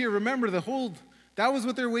God was here. Remember, that was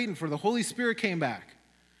what they're waiting for. The Holy Spirit came back.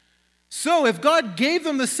 So if God gave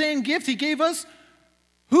them the same gift he gave us,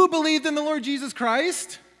 who believed in the Lord Jesus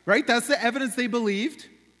Christ? Right? That's the evidence they believed.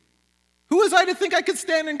 Who was I to think I could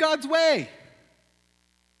stand in God's way?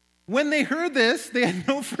 When they heard this, they had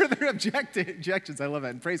no further objections. I love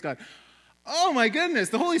that. And praise God. Oh my goodness,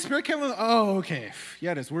 the Holy Spirit came on. Oh, okay.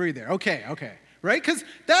 Yeah, just worried there. Okay. Right? Because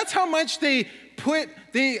that's how much they put,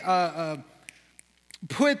 I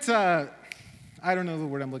don't know the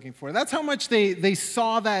word I'm looking for. That's how much they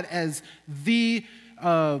saw that as the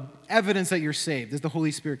evidence that you're saved, as the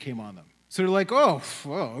Holy Spirit came on them. So they're like, oh,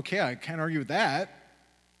 okay, I can't argue with that.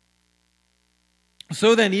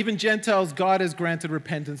 So then, even Gentiles, God has granted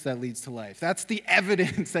repentance that leads to life. That's the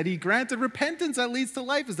evidence that he granted repentance that leads to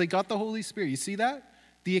life, is they got the Holy Spirit. You see that?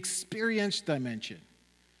 The experiential dimension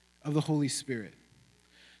of the Holy Spirit.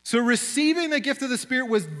 So receiving the gift of the Spirit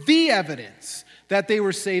was the evidence that they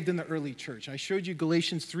were saved in the early church. I showed you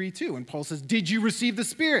Galatians 3:2, and Paul says, did you receive the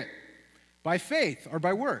Spirit? By faith or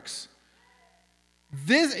by works?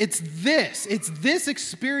 It's this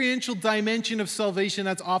experiential dimension of salvation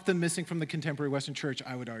that's often missing from the contemporary Western church,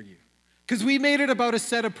 I would argue. Because we made it about a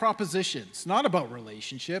set of propositions, not about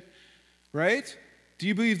relationship, right? Do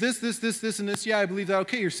you believe this, and this? Yeah, I believe that.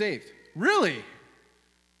 Okay, you're saved. Really?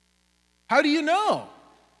 How do you know?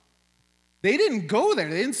 They didn't go there.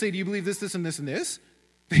 They didn't say, do you believe this, and this, and this?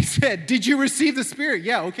 They said, did you receive the Spirit?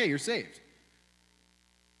 Yeah, okay, you're saved.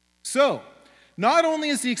 So, not only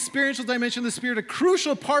is the experiential dimension of the Spirit a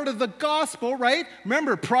crucial part of the gospel, right?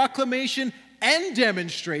 Remember, proclamation and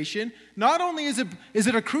demonstration. Not only is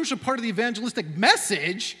it a crucial part of the evangelistic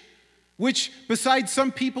message, which besides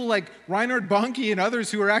some people like Reinhard Bonnke and others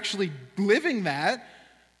who are actually living that,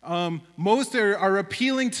 most are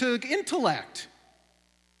appealing to intellect.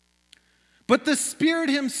 But the Spirit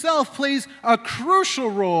himself plays a crucial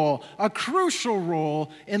role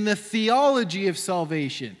in the theology of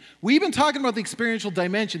salvation. We've been talking about the experiential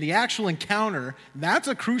dimension, the actual encounter. That's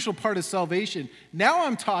a crucial part of salvation. Now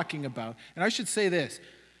I'm talking about, and I should say this,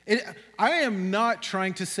 I am not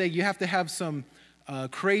trying to say you have to have some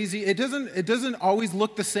crazy, it doesn't always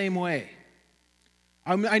look the same way.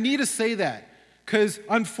 I need to say that, because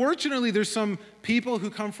unfortunately there's some people who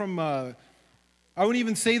come from I wouldn't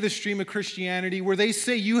even say the stream of Christianity, where they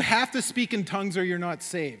say you have to speak in tongues or you're not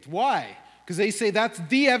saved. Why? Because they say that's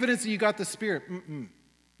the evidence that you got the Spirit.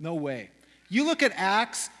 No way. You look at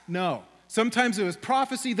Acts, no. Sometimes it was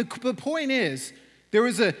prophecy. The point is, there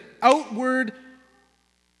was an outward,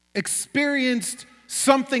 experienced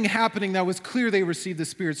something happening that was clear they received the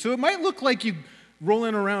Spirit. So it might look like you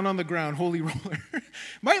rolling around on the ground, holy roller.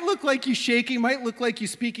 Might look like you shaking, might look like you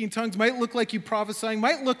speaking tongues, might look like you prophesying,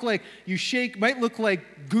 might look like you shake, might look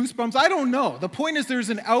like goosebumps. I don't know. The point is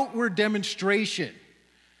there's an outward demonstration.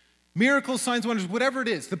 Miracles, signs, wonders, whatever it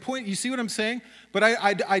is. The point, you see what I'm saying? But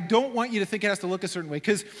I don't want you to think it has to look a certain way.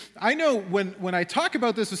 Because I know when I talk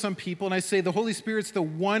about this with some people and I say the Holy Spirit's the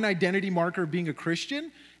one identity marker of being a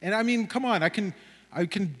Christian, and I mean, come on, I can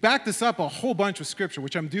back this up a whole bunch with Scripture,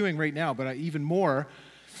 which I'm doing right now, but even more.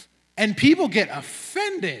 And people get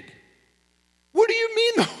offended. What do you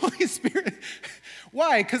mean the Holy Spirit?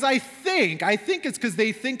 Why? Because I think it's because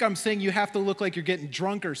they think I'm saying you have to look like you're getting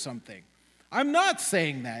drunk or something. I'm not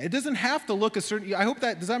saying that. It doesn't have to look a certain,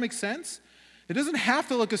 does that make sense? It doesn't have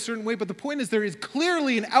to look a certain way, but the point is there is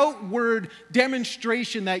clearly an outward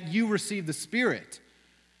demonstration that you receive the Spirit.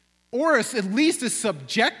 Or at least a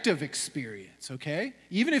subjective experience, okay?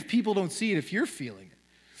 Even if people don't see it, if you're feeling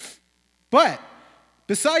it. But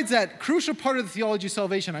besides that crucial part of the theology of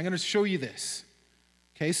salvation, I'm going to show you this.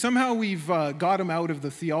 Okay, somehow we've got them out of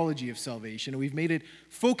the theology of salvation, and we've made it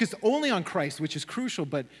focused only on Christ, which is crucial,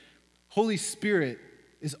 but Holy Spirit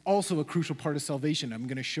is also a crucial part of salvation. I'm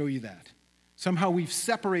going to show you that. Somehow we've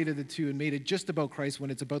separated the two and made it just about Christ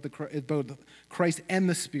when it's about Christ and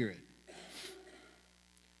the Spirit.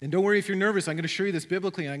 And don't worry if you're nervous. I'm going to show you this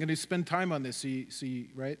biblically, and I'm going to spend time on this, so you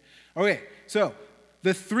right? Okay, so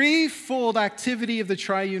the threefold activity of the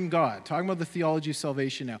triune God. Talking about the theology of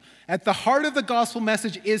salvation now. At the heart of the gospel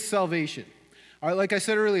message is salvation. All right, like I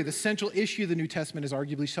said earlier, the central issue of the New Testament is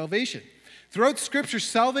arguably salvation. Throughout Scripture,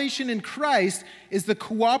 salvation in Christ is the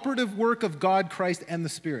cooperative work of God, Christ, and the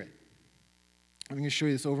Spirit. I'm going to show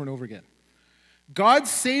you this over and over again. God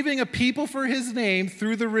saving a people for his name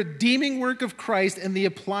through the redeeming work of Christ and the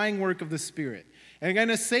applying work of the Spirit. And I'm going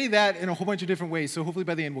to say that in a whole bunch of different ways, so hopefully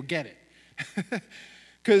by the end we'll get it.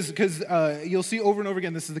 Because you'll see over and over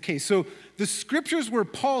again this is the case. So the Scriptures where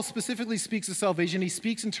Paul specifically speaks of salvation, he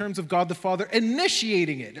speaks in terms of God the Father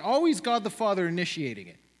initiating it. Always God the Father initiating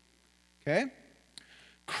it. Okay?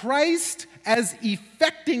 Christ as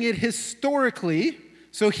effecting it historically.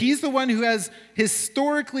 So he's the one who has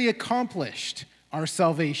historically accomplished our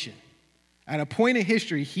salvation. At a point in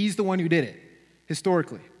history, he's the one who did it,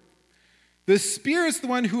 historically. The Spirit's the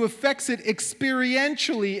one who affects it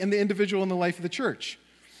experientially in the individual and the life of the church.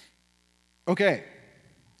 Okay,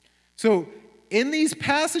 so in these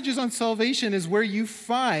passages on salvation is where you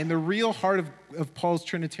find the real heart of Paul's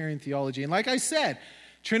Trinitarian theology. And like I said,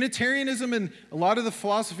 Trinitarianism and a lot of the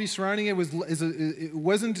philosophy surrounding it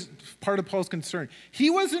wasn't part of Paul's concern.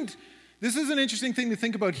 This is an interesting thing to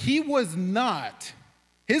think about. His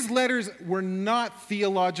letters were not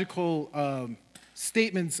theological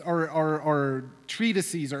statements or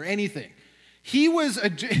treatises or anything.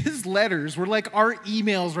 His letters were like our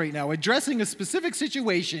emails right now, addressing a specific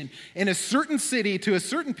situation in a certain city to a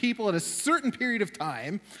certain people at a certain period of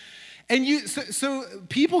time. And so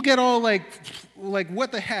people get all like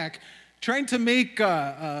what the heck, trying to make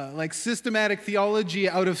like systematic theology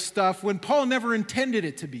out of stuff when Paul never intended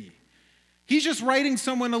it to be. He's just writing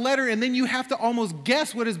someone a letter, and then you have to almost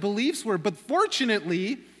guess what his beliefs were. But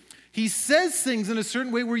fortunately, he says things in a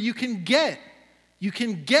certain way where you can get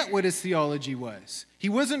what his theology was. He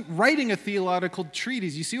wasn't writing a theological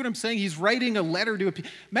treatise. You see what I'm saying? He's writing a letter to a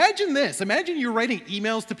people. Imagine this. Imagine you're writing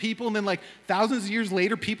emails to people, and then like thousands of years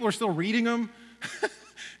later, people are still reading them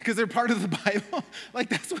because they're part of the Bible. Like,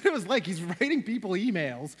 that's what it was like. He's writing people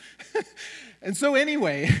emails. And so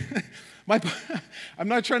anyway, I'm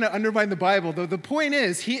not trying to undermine the Bible, though. The point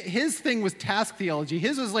is, his thing was task theology.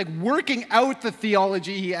 His was like working out the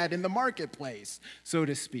theology he had in the marketplace, so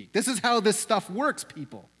to speak. This is how this stuff works,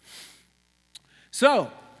 people.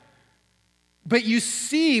 So, but you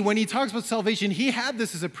see, when he talks about salvation, he had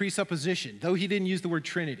this as a presupposition, though he didn't use the word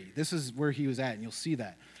Trinity. This is where he was at, and you'll see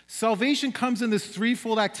that. Salvation comes in this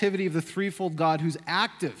threefold activity of the threefold God who's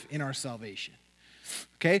active in our salvation.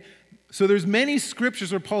 Okay? So there's many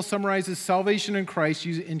scriptures where Paul summarizes salvation in Christ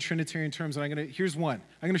used in Trinitarian terms, and here's one.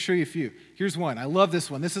 I'm going to show you a few. Here's one. I love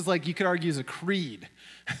this one. This is like, you could argue, is a creed.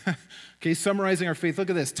 Okay, summarizing our faith. Look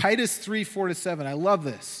at this. Titus 3:4-7. I love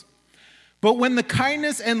this. But when the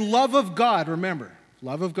kindness and love of God, remember,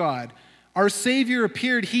 love of God, our Savior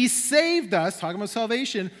appeared, he saved us, talking about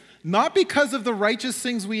salvation, not because of the righteous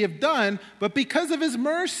things we have done, but because of his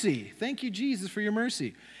mercy. Thank you, Jesus, for your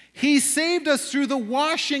mercy. He saved us through the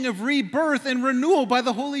washing of rebirth and renewal by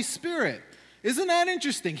the Holy Spirit. Isn't that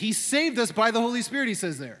interesting? He saved us by the Holy Spirit, he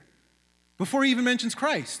says there, before he even mentions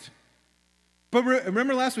Christ. But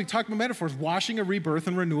remember last week, talking about metaphors, washing of rebirth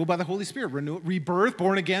and renewal by the Holy Spirit. Rebirth,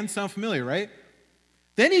 born again, sound familiar, right?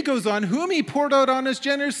 Then he goes on, whom he poured out on us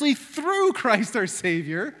generously through Christ our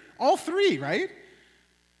Savior. All three, right?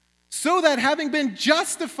 So that having been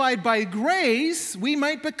justified by grace, we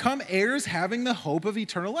might become heirs having the hope of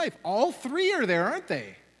eternal life. All three are there, aren't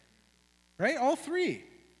they? Right? All three.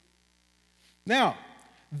 Now,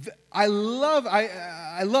 I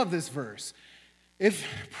love this verse. If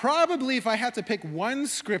I had to pick one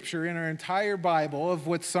scripture in our entire Bible of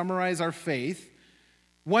what summarize our faith,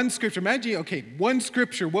 one scripture, imagine, okay, one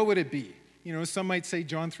scripture, what would it be? You know, some might say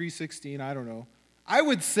John 3:16, I don't know. I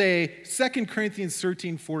would say 2 Corinthians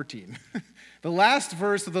 13:14, the last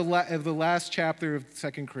verse of the last chapter of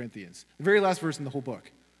 2 Corinthians, the very last verse in the whole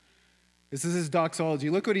book. This is his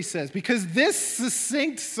doxology. Look what he says. Because this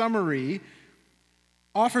succinct summary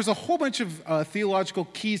offers a whole bunch of theological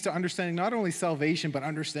keys to understanding not only salvation, but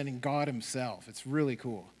understanding God himself. It's really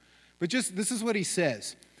cool. But just, this is what he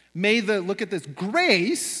says. Look at this,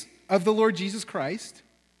 grace of the Lord Jesus Christ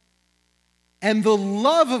and the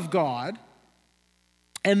love of God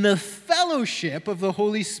and the fellowship of the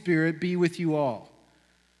Holy Spirit be with you all.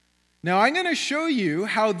 Now, I'm going to show you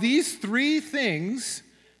how these three things,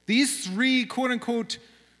 these three quote-unquote,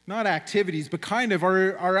 not activities, but kind of,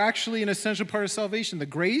 are actually an essential part of salvation. The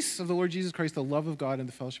grace of the Lord Jesus Christ, the love of God, and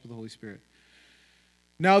the fellowship of the Holy Spirit.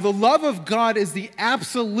 Now, the love of God is the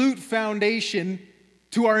absolute foundation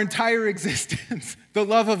to our entire existence. The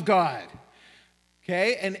love of God.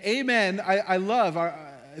 Okay? And amen, I love,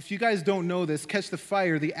 if you guys don't know this, Catch the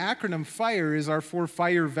Fire, the acronym FIRE is our 4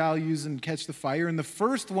 fire values in Catch the Fire. And the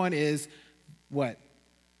first one is what?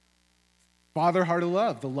 Father, heart of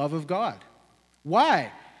love, the love of God.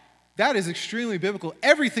 Why? That is extremely biblical.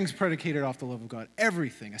 Everything's predicated off the love of God.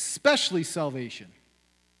 Everything, especially salvation.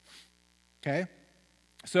 Okay?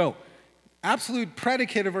 So, absolute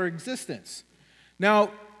predicate of our existence.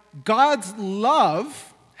 Now, God's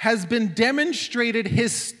love has been demonstrated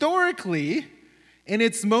historically in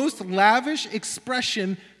its most lavish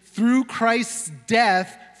expression through Christ's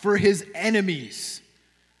death for his enemies.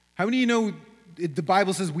 How many of you know the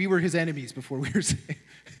Bible says we were his enemies before we were saved?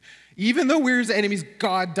 Even though we're his enemies,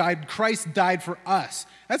 God died. Christ died for us.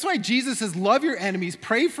 That's why Jesus says, love your enemies,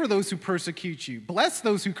 pray for those who persecute you, bless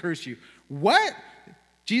those who curse you. What?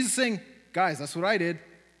 Jesus saying, guys, that's what I did.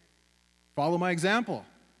 Follow my example,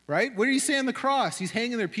 right? What did he say on the cross? He's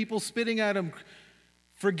hanging there, people spitting at him.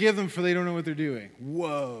 Forgive them for they don't know what they're doing.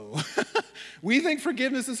 Whoa. We think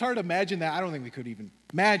forgiveness is hard. Imagine that. I don't think we could even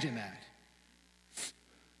imagine that.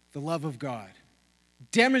 The love of God.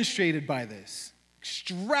 Demonstrated by this.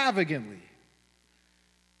 Extravagantly.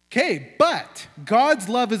 Okay, but God's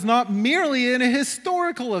love is not merely in a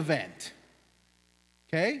historical event.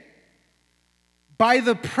 Okay? By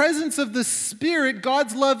the presence of the Spirit,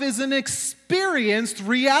 God's love is an experienced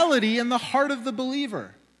reality in the heart of the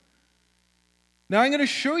believer. Now I'm going to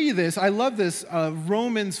show you this. I love this,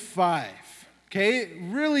 Romans 5. Okay,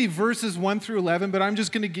 really verses 1 through 11, but I'm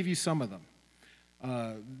just going to give you some of them,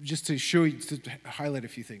 just to show you, to highlight a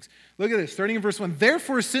few things. Look at this, starting in verse 1.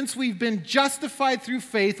 Therefore, since we've been justified through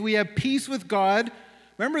faith, we have peace with God.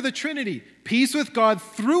 Remember the Trinity. Peace with God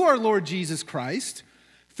through our Lord Jesus Christ,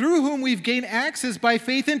 through whom we've gained access by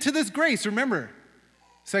faith into this grace. Remember,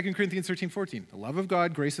 2 Corinthians 13:14. The love of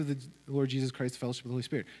God, grace of the Lord Jesus Christ, fellowship of the Holy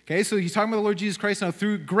Spirit. Okay, so he's talking about the Lord Jesus Christ now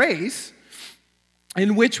through grace,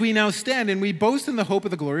 in which we now stand, and we boast in the hope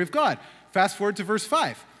of the glory of God. Fast forward to verse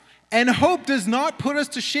 5. And hope does not put us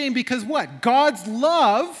to shame because what? God's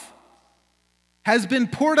love has been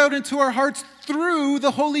poured out into our hearts through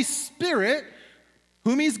the Holy Spirit,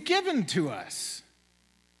 whom he's given to us.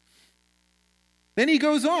 Then he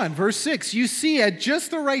goes on, verse 6. You see, at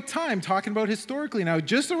just the right time, talking about historically now,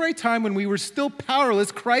 just the right time when we were still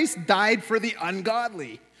powerless, Christ died for the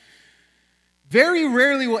ungodly. Very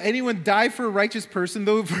rarely will anyone die for a righteous person,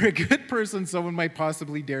 though for a good person, someone might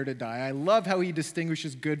possibly dare to die. I love how he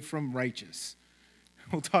distinguishes good from righteous.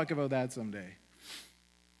 We'll talk about that someday.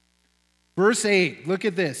 Verse 8, look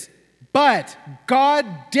at this. But God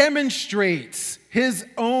demonstrates his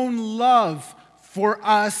own love for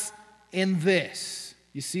us in this.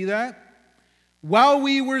 You see that? While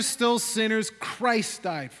we were still sinners, Christ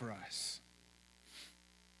died for us.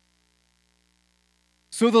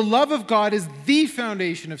 So the love of God is the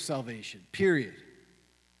foundation of salvation, period.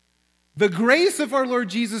 The grace of our Lord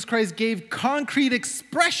Jesus Christ gave concrete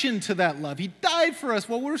expression to that love. He died for us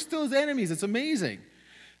while we're still his enemies. It's amazing.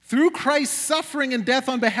 Through Christ's suffering and death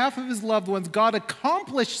on behalf of his loved ones, God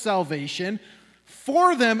accomplished salvation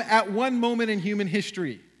for them at one moment in human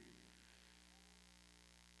history.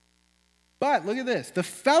 But look at this. The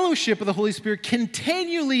fellowship of the Holy Spirit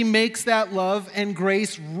continually makes that love and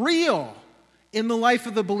grace real in the life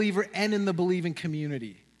of the believer and in the believing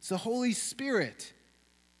community. It's the Holy Spirit.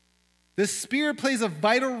 The Spirit plays a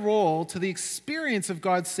vital role to the experience of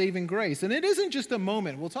God's saving grace. And it isn't just a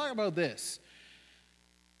moment. We'll talk about this.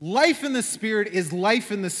 Life in the Spirit is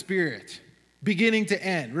life in the Spirit, beginning to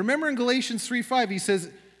end. Remember in Galatians 3:5, he says,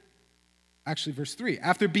 actually verse 3,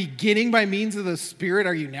 after beginning by means of the Spirit,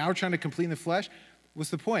 are you now trying to complete in the flesh? What's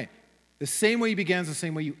the point? The same way you began is the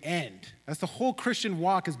same way you end. That's the whole Christian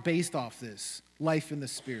walk is based off this, life in the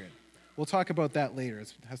Spirit. We'll talk about that later.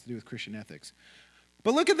 It has to do with Christian ethics.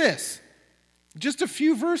 But look at this. Just a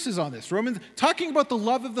few verses on this. Romans, talking about the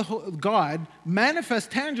love of God manifest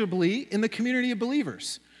tangibly in the community of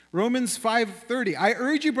believers. Romans 5:30. I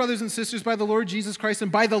urge you, brothers and sisters, by the Lord Jesus Christ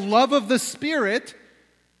and by the love of the Spirit,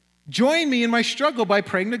 join me in my struggle by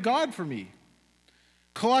praying to God for me.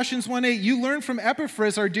 Colossians 1:8, you learned from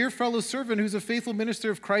Epaphras, our dear fellow servant, who's a faithful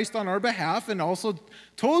minister of Christ on our behalf, and also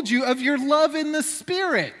told you of your love in the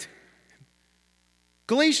Spirit.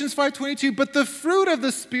 Galatians 5:22, but the fruit of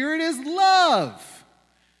the Spirit is love.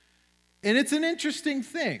 And it's an interesting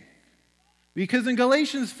thing, because in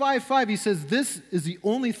Galatians 5:5, he says this is the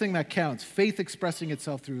only thing that counts, faith expressing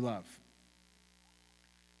itself through love.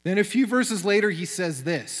 Then a few verses later, he says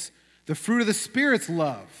this, the fruit of the Spirit's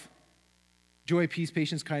love. Joy, peace,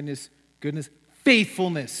 patience, kindness, goodness,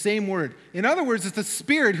 faithfulness. Same word. In other words, it's the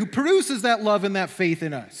Spirit who produces that love and that faith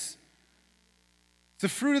in us. It's the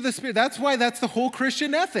fruit of the Spirit. That's why that's the whole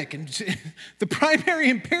Christian ethic. And the primary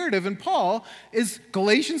imperative in Paul is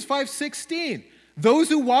Galatians 5:16. Those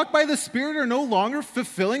who walk by the Spirit are no longer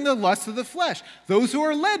fulfilling the lusts of the flesh. Those who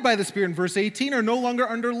are led by the Spirit, in verse 18, are no longer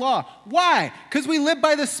under law. Why? Because we live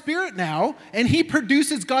by the Spirit now, and he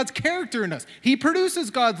produces God's character in us. He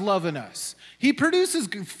produces God's love in us. He produces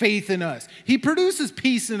faith in us. He produces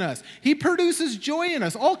peace in us. He produces joy in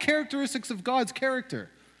us. All characteristics of God's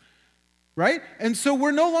character. Right? And so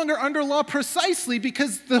we're no longer under law precisely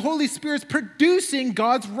because the Holy Spirit's producing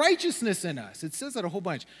God's righteousness in us. It says that a whole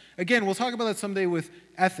bunch. Again, we'll talk about that someday with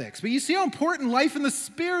ethics. But you see how important life in the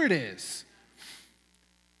Spirit is.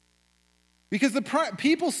 Because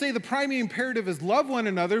people say the primary imperative is love one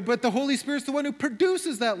another, but the Holy Spirit's the one who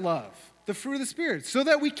produces that love. The fruit of the Spirit, so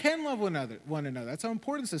that we can love one another. That's how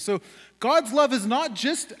important this is. So God's love is not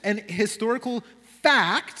just an historical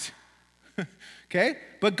fact, okay?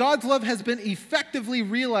 But God's love has been effectively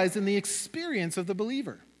realized in the experience of the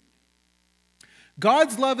believer.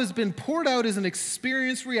 God's love has been poured out as an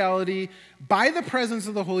experienced reality by the presence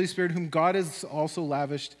of the Holy Spirit, whom God has also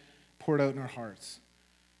lavished, poured out in our hearts.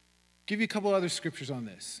 I'll give you a couple other scriptures on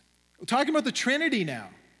this. We're talking about the Trinity now,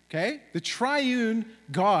 okay? The triune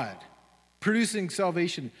God producing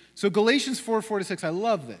salvation. So Galatians 4:4-6, I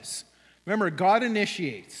love this. Remember, God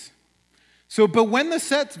initiates. So,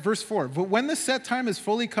 verse 4, but when the set time is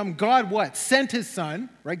fully come, God what? Sent his Son,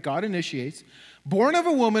 right? God initiates, born of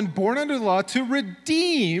a woman, born under the law, to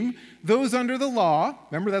redeem those under the law.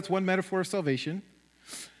 Remember, that's one metaphor of salvation.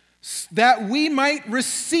 That we might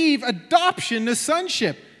receive adoption to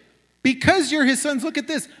sonship. Because you're his sons, look at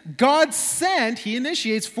this. God sent, he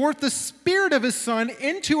initiates forth the Spirit of his Son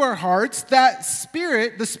into our hearts, that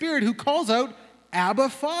Spirit, the Spirit who calls out, Abba,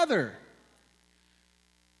 Father.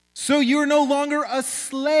 So you are no longer a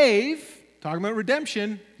slave, talking about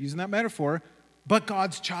redemption, using that metaphor, but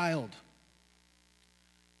God's child.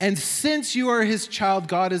 And since you are his child,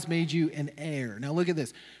 God has made you an heir. Now look at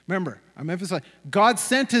this. Remember, I'm emphasizing, God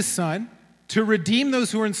sent his Son to redeem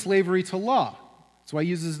those who are in slavery to law. That's why he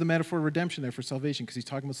uses the metaphor of redemption there for salvation, because he's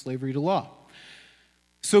talking about slavery to law.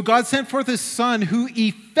 So God sent forth his Son who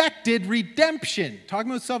effected redemption.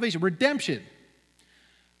 Talking about salvation, redemption.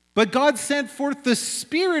 But God sent forth the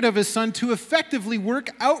Spirit of his Son to effectively work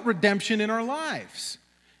out redemption in our lives.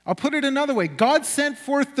 I'll put it another way. God sent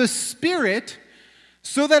forth the Spirit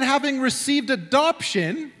so that having received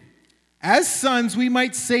adoption, as sons, we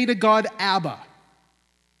might say to God, Abba.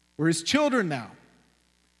 We're his children now.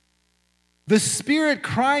 The Spirit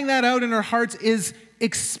crying that out in our hearts is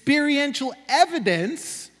experiential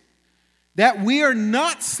evidence that we are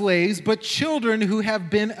not slaves, but children who have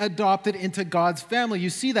been adopted into God's family. You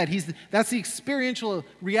see that. That's the experiential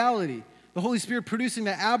reality. The Holy Spirit producing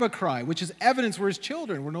the Abba cry, which is evidence we're his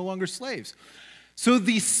children. We're no longer slaves. So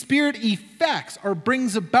the Spirit effects or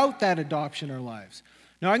brings about that adoption in our lives.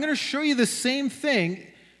 Now, I'm going to show you the same thing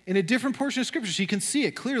in a different portion of Scripture so you can see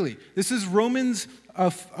it clearly. This is Romans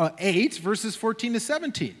 8, verses 14 to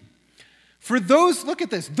 17. For those, look at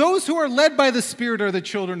this, those who are led by the Spirit are the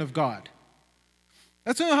children of God.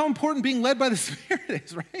 That's how important being led by the Spirit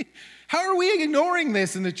is, right? How are we ignoring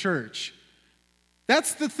this in the church?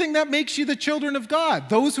 That's the thing that makes you the children of God,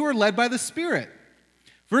 those who are led by the Spirit.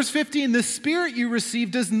 Verse 15, the Spirit you receive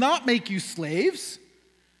does not make you slaves,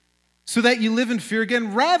 so that you live in fear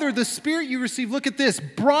again. Rather, the Spirit you receive, look at this,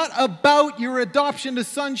 brought about your adoption to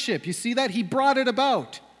sonship. You see that? He brought it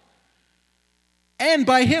about. And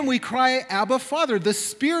by him we cry, Abba, Father. The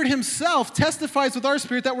Spirit himself testifies with our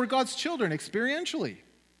spirit that we're God's children, experientially.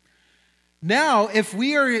 Now, if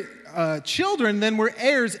we are children, then we're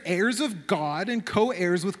heirs, heirs of God and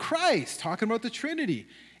co-heirs with Christ, talking about the Trinity.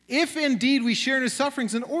 If indeed we share in his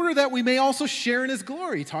sufferings, in order that we may also share in his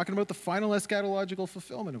glory, talking about the final eschatological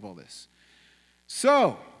fulfillment of all this.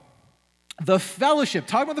 So, the fellowship,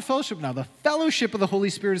 talking about the fellowship now, the fellowship of the Holy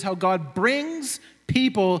Spirit is how God brings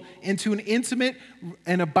people into an intimate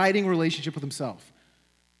and abiding relationship with himself.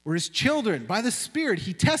 We're his children. By the Spirit,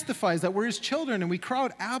 he testifies that we're his children, and we cry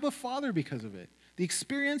out, Abba, Father, because of it. The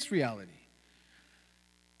experienced reality.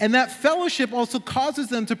 And that fellowship also causes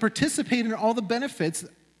them to participate in all the benefits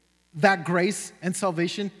that grace and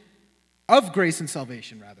salvation, of grace and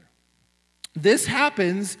salvation, rather. This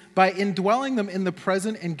happens by indwelling them in the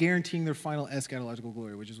present and guaranteeing their final eschatological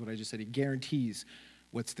glory, which is what I just said. He guarantees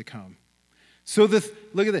what's to come. So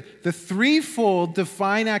look at it. The threefold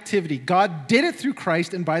divine activity. God did it through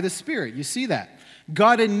Christ and by the Spirit. You see that.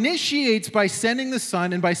 God initiates by sending the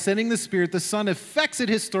Son, and by sending the Spirit, the Son effects it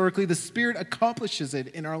historically. The Spirit accomplishes it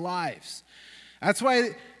in our lives. That's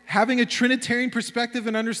why having a Trinitarian perspective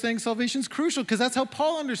and understanding salvation is crucial, because that's how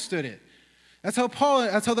Paul understood it. That's how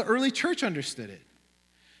the early church understood it.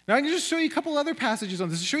 Now, I can just show you a couple other passages on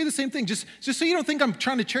this to show you the same thing, just so you don't think I'm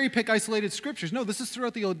trying to cherry pick isolated scriptures. No, this is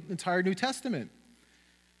throughout the entire New Testament.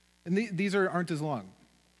 And these aren't as long.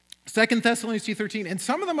 2 Thessalonians 2:13, and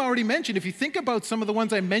some of them I already mentioned. If you think about some of the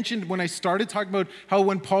ones I mentioned when I started talking about how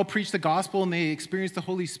when Paul preached the gospel and they experienced the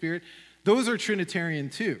Holy Spirit, those are Trinitarian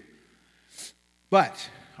too. But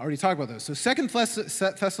I already talked about those. So 2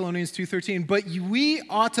 Thessalonians 2:13, but we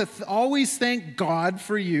ought to always thank God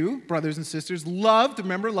for you, brothers and sisters, loved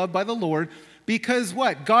by the Lord, because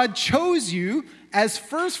what? God chose you as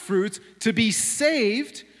first fruits to be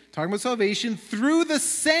saved, talking about salvation, through the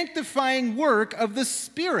sanctifying work of the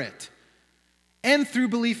Spirit and through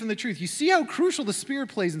belief in the truth. You see how crucial the Spirit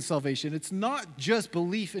plays in salvation. It's not just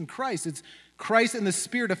belief in Christ. It's Christ and the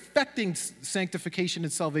Spirit affecting sanctification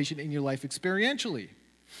and salvation in your life experientially.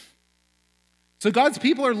 So God's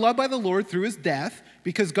people are loved by the Lord through his death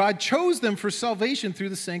because God chose them for salvation through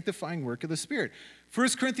the sanctifying work of the Spirit.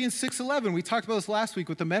 1 Corinthians 6:11, we talked about this last week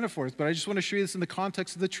with the metaphors, but I just want to show you this in the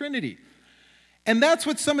context of the Trinity. And that's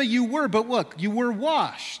what some of you were, but look, you were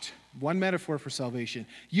washed. One metaphor for salvation.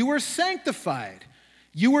 You were sanctified.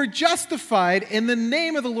 You were justified in the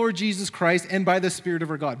name of the Lord Jesus Christ and by the Spirit of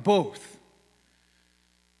our God. Both.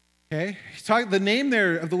 Okay? The name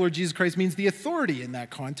there of the Lord Jesus Christ means the authority in that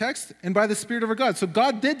context, and by the Spirit of our God. So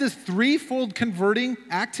God did this threefold converting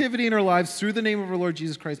activity in our lives through the name of our Lord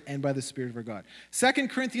Jesus Christ and by the Spirit of our God. 2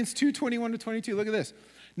 Corinthians 2:21-22, look at this.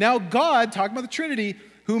 Now God, talking about the Trinity,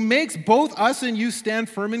 who makes both us and you stand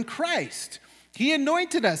firm in Christ. He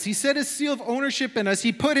anointed us. He set his seal of ownership in us.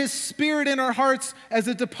 He put his Spirit in our hearts as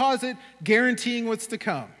a deposit, guaranteeing what's to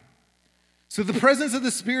come. So the presence of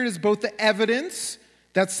the Spirit is both the evidence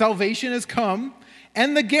that salvation has come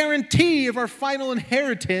and the guarantee of our final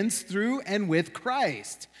inheritance through and with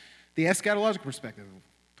Christ. The eschatological perspective, we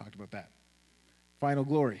talked about that. Final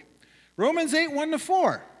glory. Romans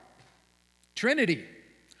 8:1-4. Trinity.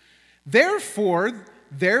 Therefore,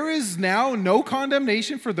 there is now no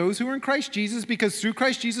condemnation for those who are in Christ Jesus, because through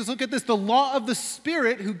Christ Jesus, look at this, the law of the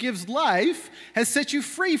Spirit who gives life has set you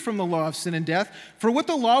free from the law of sin and death. For what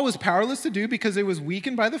the law was powerless to do because it was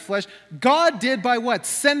weakened by the flesh, God did by what?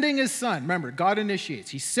 Sending his Son. Remember, God initiates.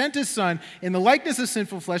 He sent his Son in the likeness of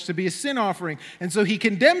sinful flesh to be a sin offering. And so he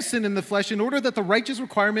condemned sin in the flesh in order that the righteous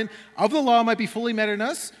requirement of the law might be fully met in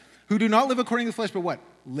us, who do not live according to the flesh, but what?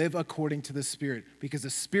 Live according to the Spirit, because the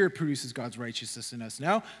Spirit produces God's righteousness in us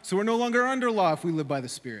now. So we're no longer under law if we live by the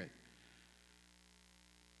Spirit.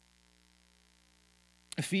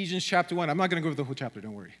 Ephesians chapter 1. I'm not going to go over the whole chapter,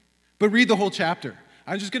 don't worry. But read the whole chapter.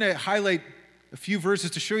 I'm just going to highlight a few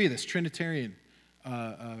verses to show you this Trinitarian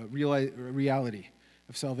reality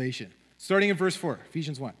of salvation. Starting in verse 4,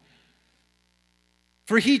 Ephesians 1.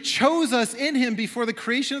 For he chose us in him before the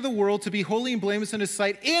creation of the world to be holy and blameless in his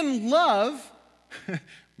sight in love.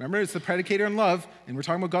 Remember, it's the predicator in love, and we're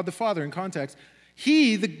talking about God the Father in context.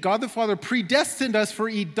 He, the God the Father, predestined us for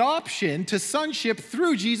adoption to sonship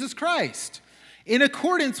through Jesus Christ, in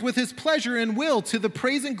accordance with his pleasure and will, to the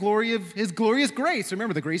praise and glory of his glorious grace.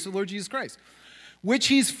 Remember, the grace of the Lord Jesus Christ, which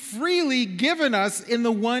he's freely given us in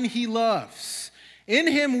the one he loves. In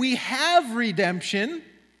him we have redemption.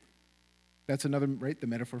 That's another, right, the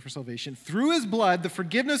metaphor for salvation. Through his blood, the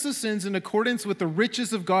forgiveness of sins in accordance with the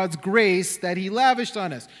riches of God's grace that he lavished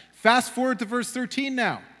on us. Fast forward to verse 13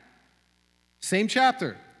 now. Same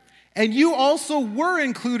chapter. And you also were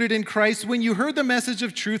included in Christ when you heard the message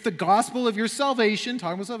of truth, the gospel of your salvation,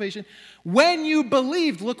 talking about salvation. When you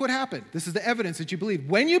believed, look what happened. This is the evidence that you believed.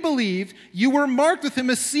 When you believed, you were marked with him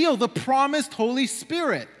a seal, the promised Holy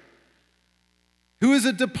Spirit, who is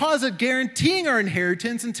a deposit guaranteeing our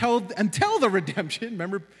inheritance until the redemption,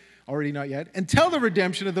 remember, already not yet, until the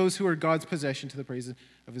redemption of those who are God's possession to the praise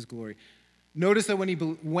of his glory. Notice that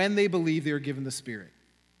when they believe, they are given the Spirit.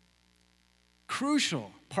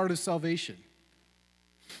 Crucial part of salvation.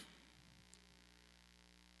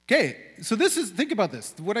 Okay, so think about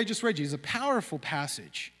this. What I just read you is a powerful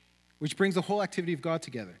passage which brings the whole activity of God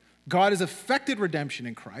together. God has effected redemption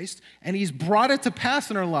in Christ, and he's brought it to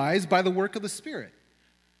pass in our lives by the work of the Spirit.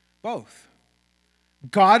 Both.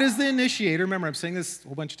 God is the initiator. Remember, I'm saying this a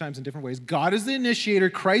whole bunch of times in different ways. God is the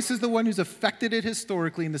initiator. Christ is the one who's effected it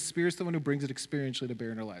historically, and the Spirit's the one who brings it experientially to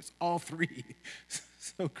bear in our lives. All three.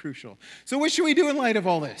 So crucial. So what should we do in light of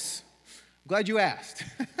all this? I'm glad you asked.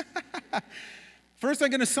 First,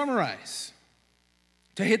 I'm going to summarize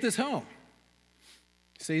to hit this home.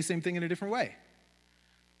 Say the same thing in a different way.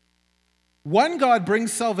 One God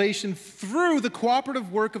brings salvation through the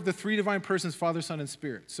cooperative work of the three divine persons, Father, Son, and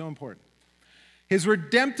Spirit. So important. His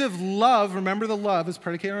redemptive love, remember the love is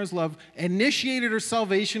predicated on his love, initiated our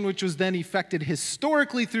salvation, which was then effected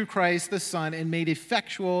historically through Christ, the Son, and made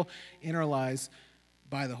effectual in our lives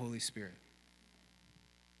by the Holy Spirit.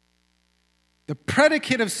 The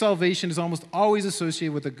predicate of salvation is almost always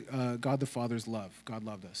associated with God the Father's love. God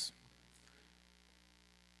loved us.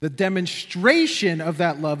 The demonstration of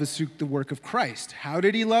that love is through the work of Christ. How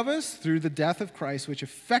did he love us? Through the death of Christ, which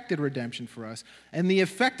effected redemption for us. And the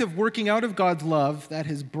effect of working out of God's love that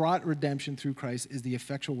has brought redemption through Christ is the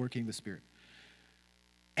effectual working of the Spirit.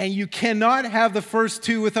 And you cannot have the first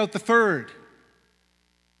two without the third.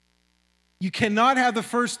 You cannot have the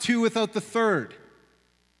first two without the third.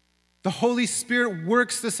 The Holy Spirit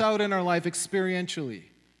works this out in our life experientially.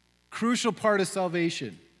 Crucial part of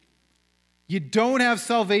salvation. You don't have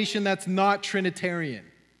salvation that's not Trinitarian,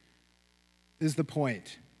 is the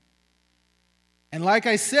point. And like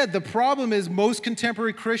I said, the problem is most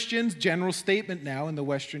contemporary Christians, general statement now in the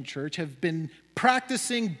Western church, have been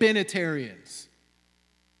practicing binitarians.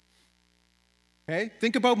 Okay?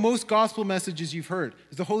 Think about most gospel messages you've heard.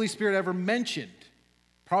 Is the Holy Spirit ever mentioned?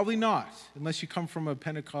 Probably not, unless you come from a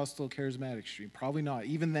Pentecostal charismatic stream. Probably not,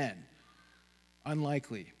 even then.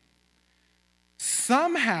 Unlikely.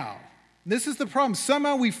 Somehow, this is the problem.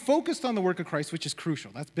 Somehow we focused on the work of Christ, which is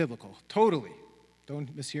crucial. That's biblical. Totally.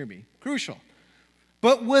 Don't mishear me. Crucial.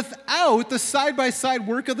 but without the side-by-side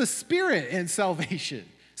work of the Spirit in salvation.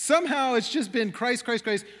 Somehow it's just been Christ, Christ,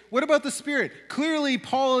 Christ. What about the Spirit? Clearly,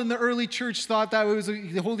 Paul in the early church thought that it was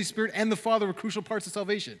the Holy Spirit and the Father were crucial parts of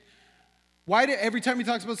salvation. Why do every time he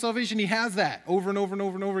talks about salvation, he has that over and over and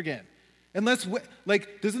over and over again? And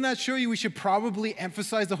doesn't that show you we should probably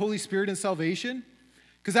emphasize the Holy Spirit in salvation?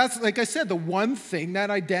 Because that's, like I said, the one thing that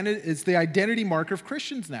is the identity marker of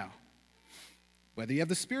Christians now, whether you have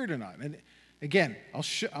the Spirit or not. And again,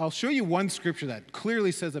 I'll show you one scripture that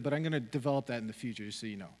clearly says that, but I'm going to develop that in the future, just so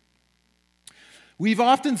you know. We've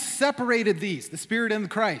often separated these, the Spirit and the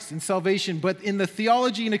Christ, in salvation, but in the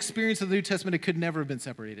theology and experience of the New Testament, it could never have been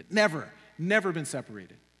separated. Never been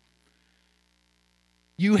separated.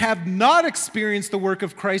 You have not experienced the work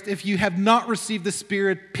of Christ if you have not received the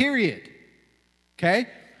Spirit, period. Okay?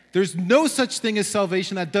 There's no such thing as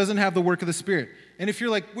salvation that doesn't have the work of the Spirit. And if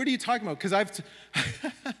you're like, what are you talking about? Because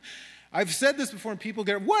I've said this before and people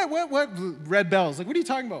get, what? Red bells. Like, what are you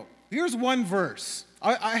talking about? Here's one verse.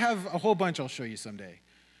 I have a whole bunch I'll show you someday.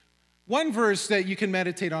 One verse that you can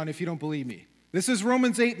meditate on if you don't believe me. This is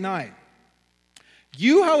Romans 8:9.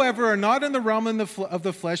 You, however, are not in the realm of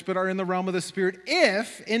the flesh, but are in the realm of the Spirit,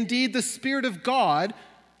 if indeed the Spirit of God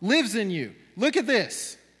lives in you. Look at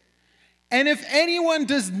this. And if anyone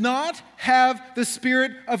does not have the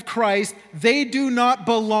Spirit of Christ, they do not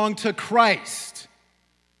belong to Christ.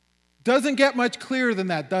 Doesn't get much clearer than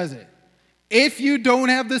that, does it? If you don't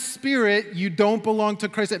have the Spirit, you don't belong to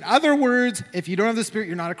Christ. In other words, if you don't have the Spirit,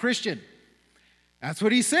 you're not a Christian. That's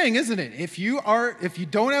what he's saying, isn't it? If you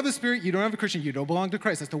don't have the Spirit, you don't have a Christian, you don't belong to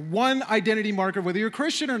Christ. That's the one identity marker of whether you're a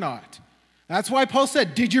Christian or not. That's why Paul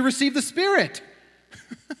said, did you receive the Spirit?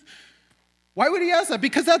 Why would he ask that?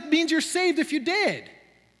 Because that means you're saved if you did.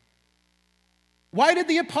 Why did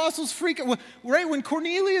the apostles freak out? Right, when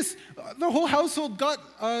Cornelius, the whole household got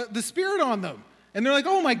the Spirit on them. And they're like,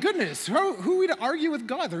 oh my goodness, who are we to argue with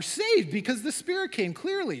God? They're saved because the Spirit came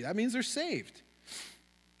clearly. That means they're saved.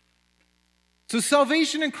 So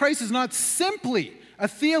salvation in Christ is not simply a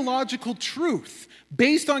theological truth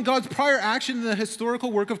based on God's prior action in the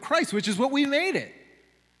historical work of Christ, which is what we made it.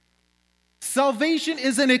 Salvation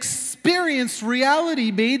is an experienced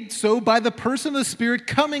reality made so by the person of the Spirit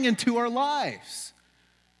coming into our lives.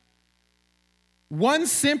 One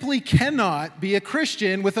simply cannot be a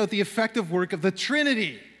Christian without the effective work of the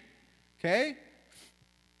Trinity. Okay?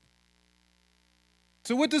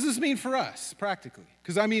 So what does this mean for us, practically?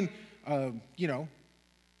 Because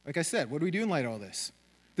like I said, what do we do in light of all this?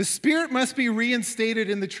 The Spirit must be reinstated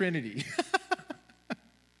in the Trinity.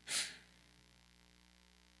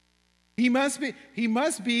 He must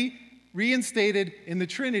be reinstated in the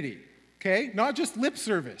Trinity, okay? Not just lip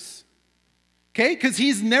service, okay? Because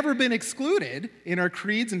he's never been excluded in our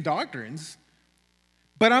creeds and doctrines,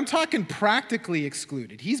 but I'm talking practically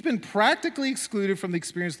excluded. He's been practically excluded from the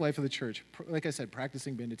experienced life of the church. Like I said,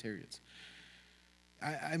 practicing Benitarians.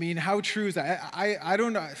 I mean, how true is that? I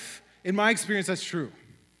don't know. In my experience, that's true.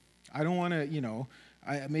 I don't want to,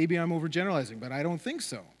 maybe I'm overgeneralizing, but I don't think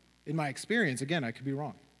so. In my experience, again, I could be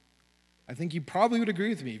wrong. I think you probably would agree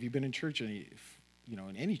with me if you've been in church, in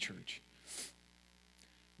any church.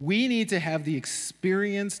 We need to have the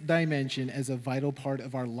experience dimension as a vital part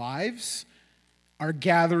of our lives, our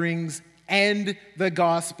gatherings, and the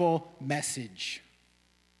gospel message.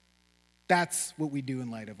 That's what we do in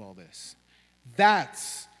light of all this.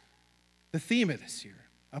 That's the theme of this year.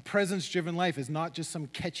 A presence-driven life is not just some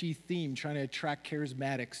catchy theme trying to attract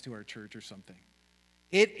charismatics to our church or something.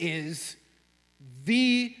 It is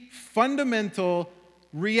the fundamental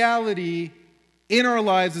reality in our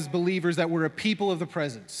lives as believers that we're a people of the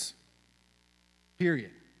presence. Period.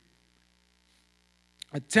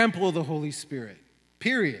 A temple of the Holy Spirit.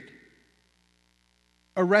 Period.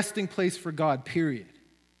 A resting place for God. Period.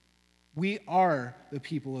 We are the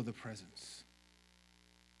people of the presence.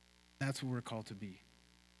 That's what we're called to be.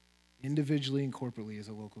 Individually and corporately as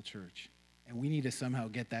a local church. And we need to somehow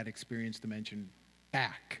get that experience dimension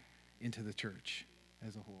back into the church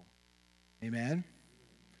as a whole. Amen?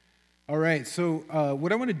 All right, so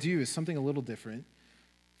what I want to do is something a little different.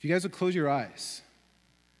 If you guys would close your eyes.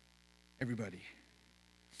 Everybody.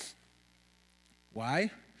 Why?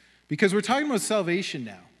 Because we're talking about salvation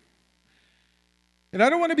now. And I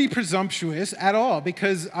don't want to be presumptuous at all,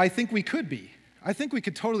 because I think we could be. I think we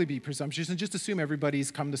could totally be presumptuous and just assume everybody's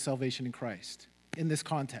come to salvation in Christ in this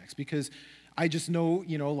context, because I just know,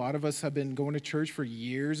 a lot of us have been going to church for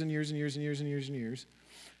years and years and years and years and years and years.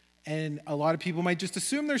 And a lot of people might just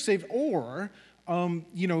assume they're saved, or,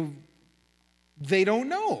 they don't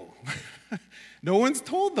know. No one's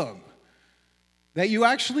told them that you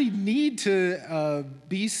actually need to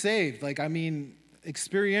be saved.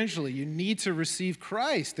 experientially. You need to receive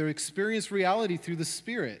Christ, to experience reality through the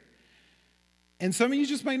Spirit. And some of you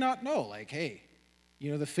just might not know, like, hey,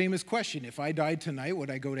 the famous question, if I died tonight, would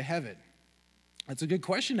I go to heaven? That's a good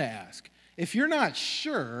question to ask. If you're not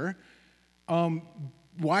sure,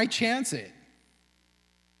 why chance it?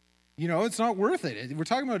 It's not worth it. We're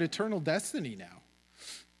talking about eternal destiny now.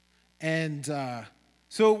 And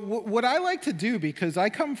so what I like to do, because I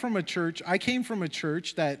came from a church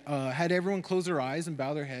that had everyone close their eyes and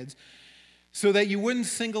bow their heads so that you wouldn't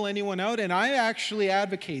single anyone out, and I actually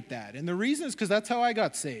advocate that. And the reason is because that's how I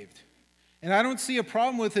got saved. And I don't see a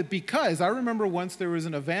problem with it, because I remember once there was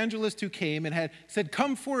an evangelist who came and had said,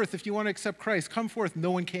 come forth if you want to accept Christ, come forth.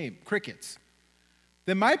 No one came, crickets.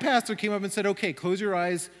 Then my pastor came up and said, okay, close your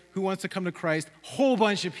eyes, who wants to come to Christ? Whole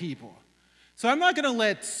bunch of people. So I'm not going to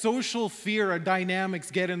let social fear or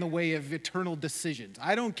dynamics get in the way of eternal decisions.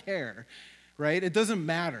 I don't care, right? It doesn't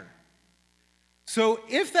matter. So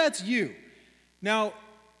if that's you, now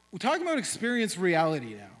we're talking about experience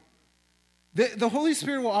reality now. The Holy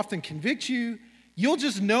Spirit will often convict you. You'll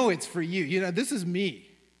just know it's for you. This is me.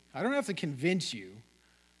 I don't have to convince you.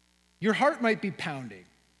 Your heart might be pounding.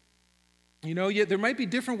 There might be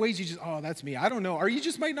different ways you just, oh, that's me. I don't know. Or you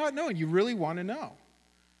just might not know, and you really want to know.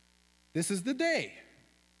 This is the day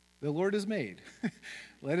the Lord has made.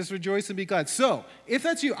 Let us rejoice and be glad. So, if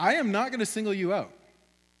that's you, I am not going to single you out.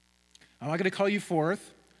 I'm not going to call you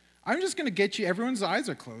forth. I'm just going to get you, everyone's eyes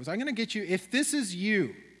are closed. I'm going to get you, if this is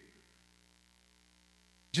you,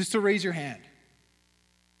 just to raise your hand.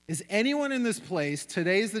 Is anyone in this place,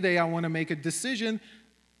 today's the day I want to make a decision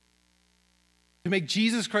to make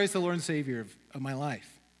Jesus Christ the Lord and Savior of my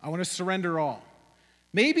life. I want to surrender all.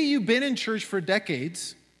 Maybe you've been in church for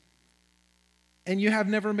decades and you have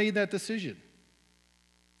never made that decision.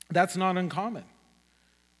 That's not uncommon.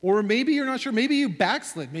 Or maybe you're not sure. Maybe you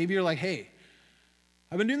backslid. Maybe you're like, hey,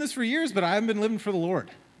 I've been doing this for years, but I haven't been living for the Lord.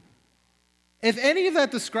 If any of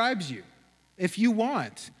that describes you, if you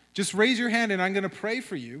want, just raise your hand and I'm going to pray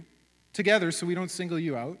for you together so we don't single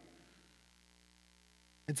you out.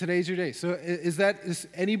 And today's your day. So is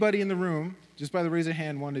anybody in the room, just by the raise of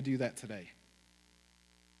hand, want to do that today?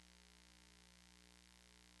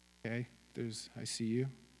 Okay, I see you.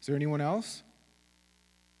 Is there anyone else? Is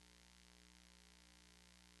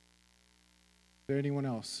there anyone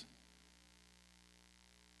else?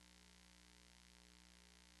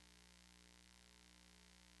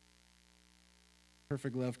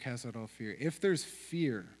 Perfect love casts out all fear. If there's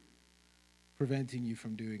fear preventing you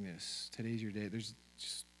from doing this, today's your day. There's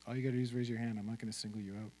just, all you got to do is raise your hand. I'm not going to single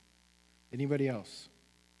you out. Anybody else?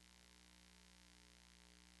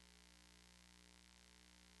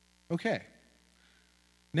 Okay.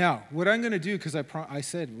 Now, what I'm going to do, because I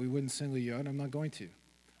said we wouldn't single you out, I'm not going to.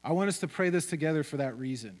 I want us to pray this together for that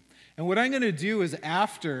reason. And what I'm going to do is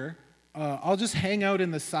after, I'll just hang out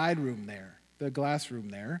in the side room there, the glass room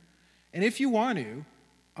there. And if you want to,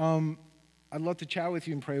 I'd love to chat with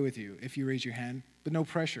you and pray with you if you raise your hand, but no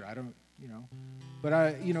pressure. I don't,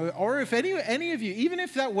 But or if any of you, even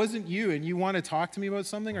if that wasn't you and you want to talk to me about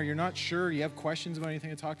something, or you're not sure, you have questions about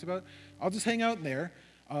anything I talked about, I'll just hang out in there.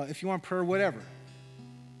 If you want prayer, whatever.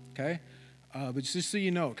 Okay? But just so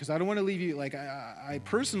you know, because I don't want to leave you, like, I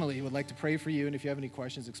personally would like to pray for you, and if you have any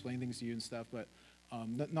questions, explain things to you and stuff, but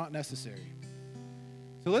not necessary.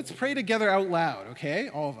 So let's pray together out loud, okay?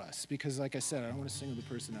 All of us, because like I said, I don't want to single the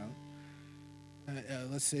person out.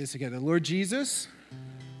 Let's say this together. Lord Jesus,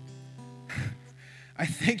 I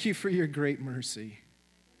thank you for your great mercy.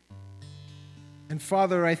 And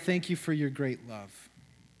Father, I thank you for your great love.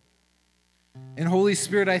 And Holy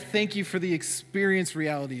Spirit, I thank you for the experienced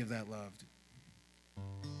reality of that love.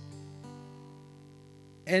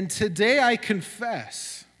 And today I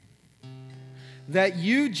confess that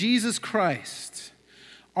you, Jesus Christ,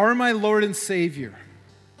 are my Lord and Savior.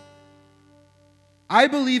 I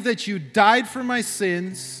believe that you died for my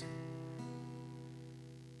sins,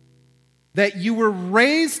 that you were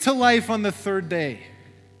raised to life on the third day,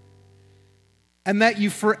 and that you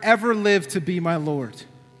forever live to be my Lord.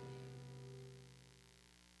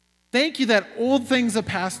 Thank you that old things have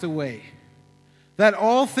passed away, that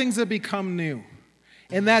all things have become new,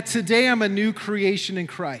 and that today I'm a new creation in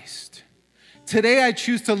Christ. Today I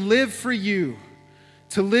choose to live for you,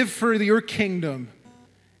 to live for your kingdom,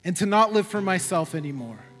 and to not live for myself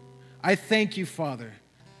anymore. I thank you, Father,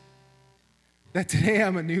 that today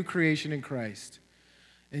I'm a new creation in Christ.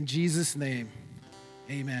 In Jesus' name,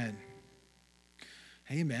 amen.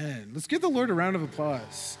 Amen. Let's give the Lord a round of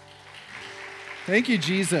applause. Thank you,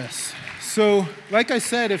 Jesus. So, like I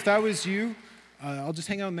said, if that was you, I'll just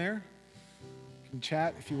hang out in there. You can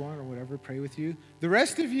chat if you want or whatever, pray with you. The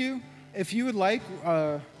rest of you, if you would like,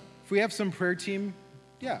 if we have some prayer team,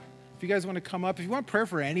 yeah. If you guys want to come up, if you want prayer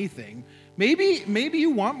for anything, maybe you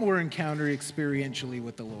want more encounter experientially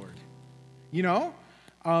with the Lord.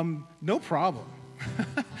 No problem.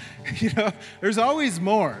 There's always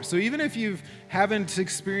more. So even if you haven't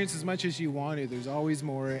experienced as much as you wanted, there's always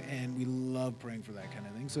more, and we love praying for that kind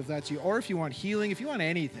of thing. So if that's you, or if you want healing, if you want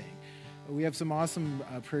anything, we have some awesome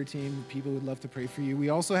prayer team. People would love to pray for you. We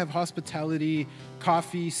also have hospitality,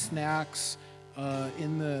 coffee, snacks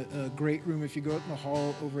in the great room. If you go out in the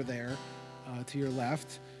hall over there to your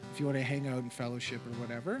left, if you want to hang out and fellowship or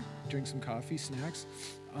whatever, drink some coffee, snacks.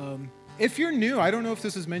 If you're new, I don't know if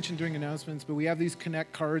this is mentioned during announcements, but we have these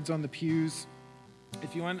Connect cards on the pews.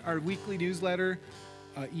 If you want our weekly newsletter,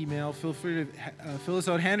 email, feel free to fill us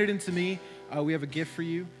out, hand it in to me. We have a gift for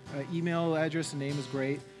you. Email address and name is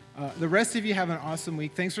great. The rest of you have an awesome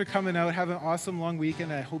week. Thanks for coming out. Have an awesome long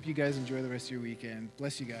weekend. I hope you guys enjoy the rest of your weekend.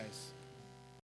 Bless you guys.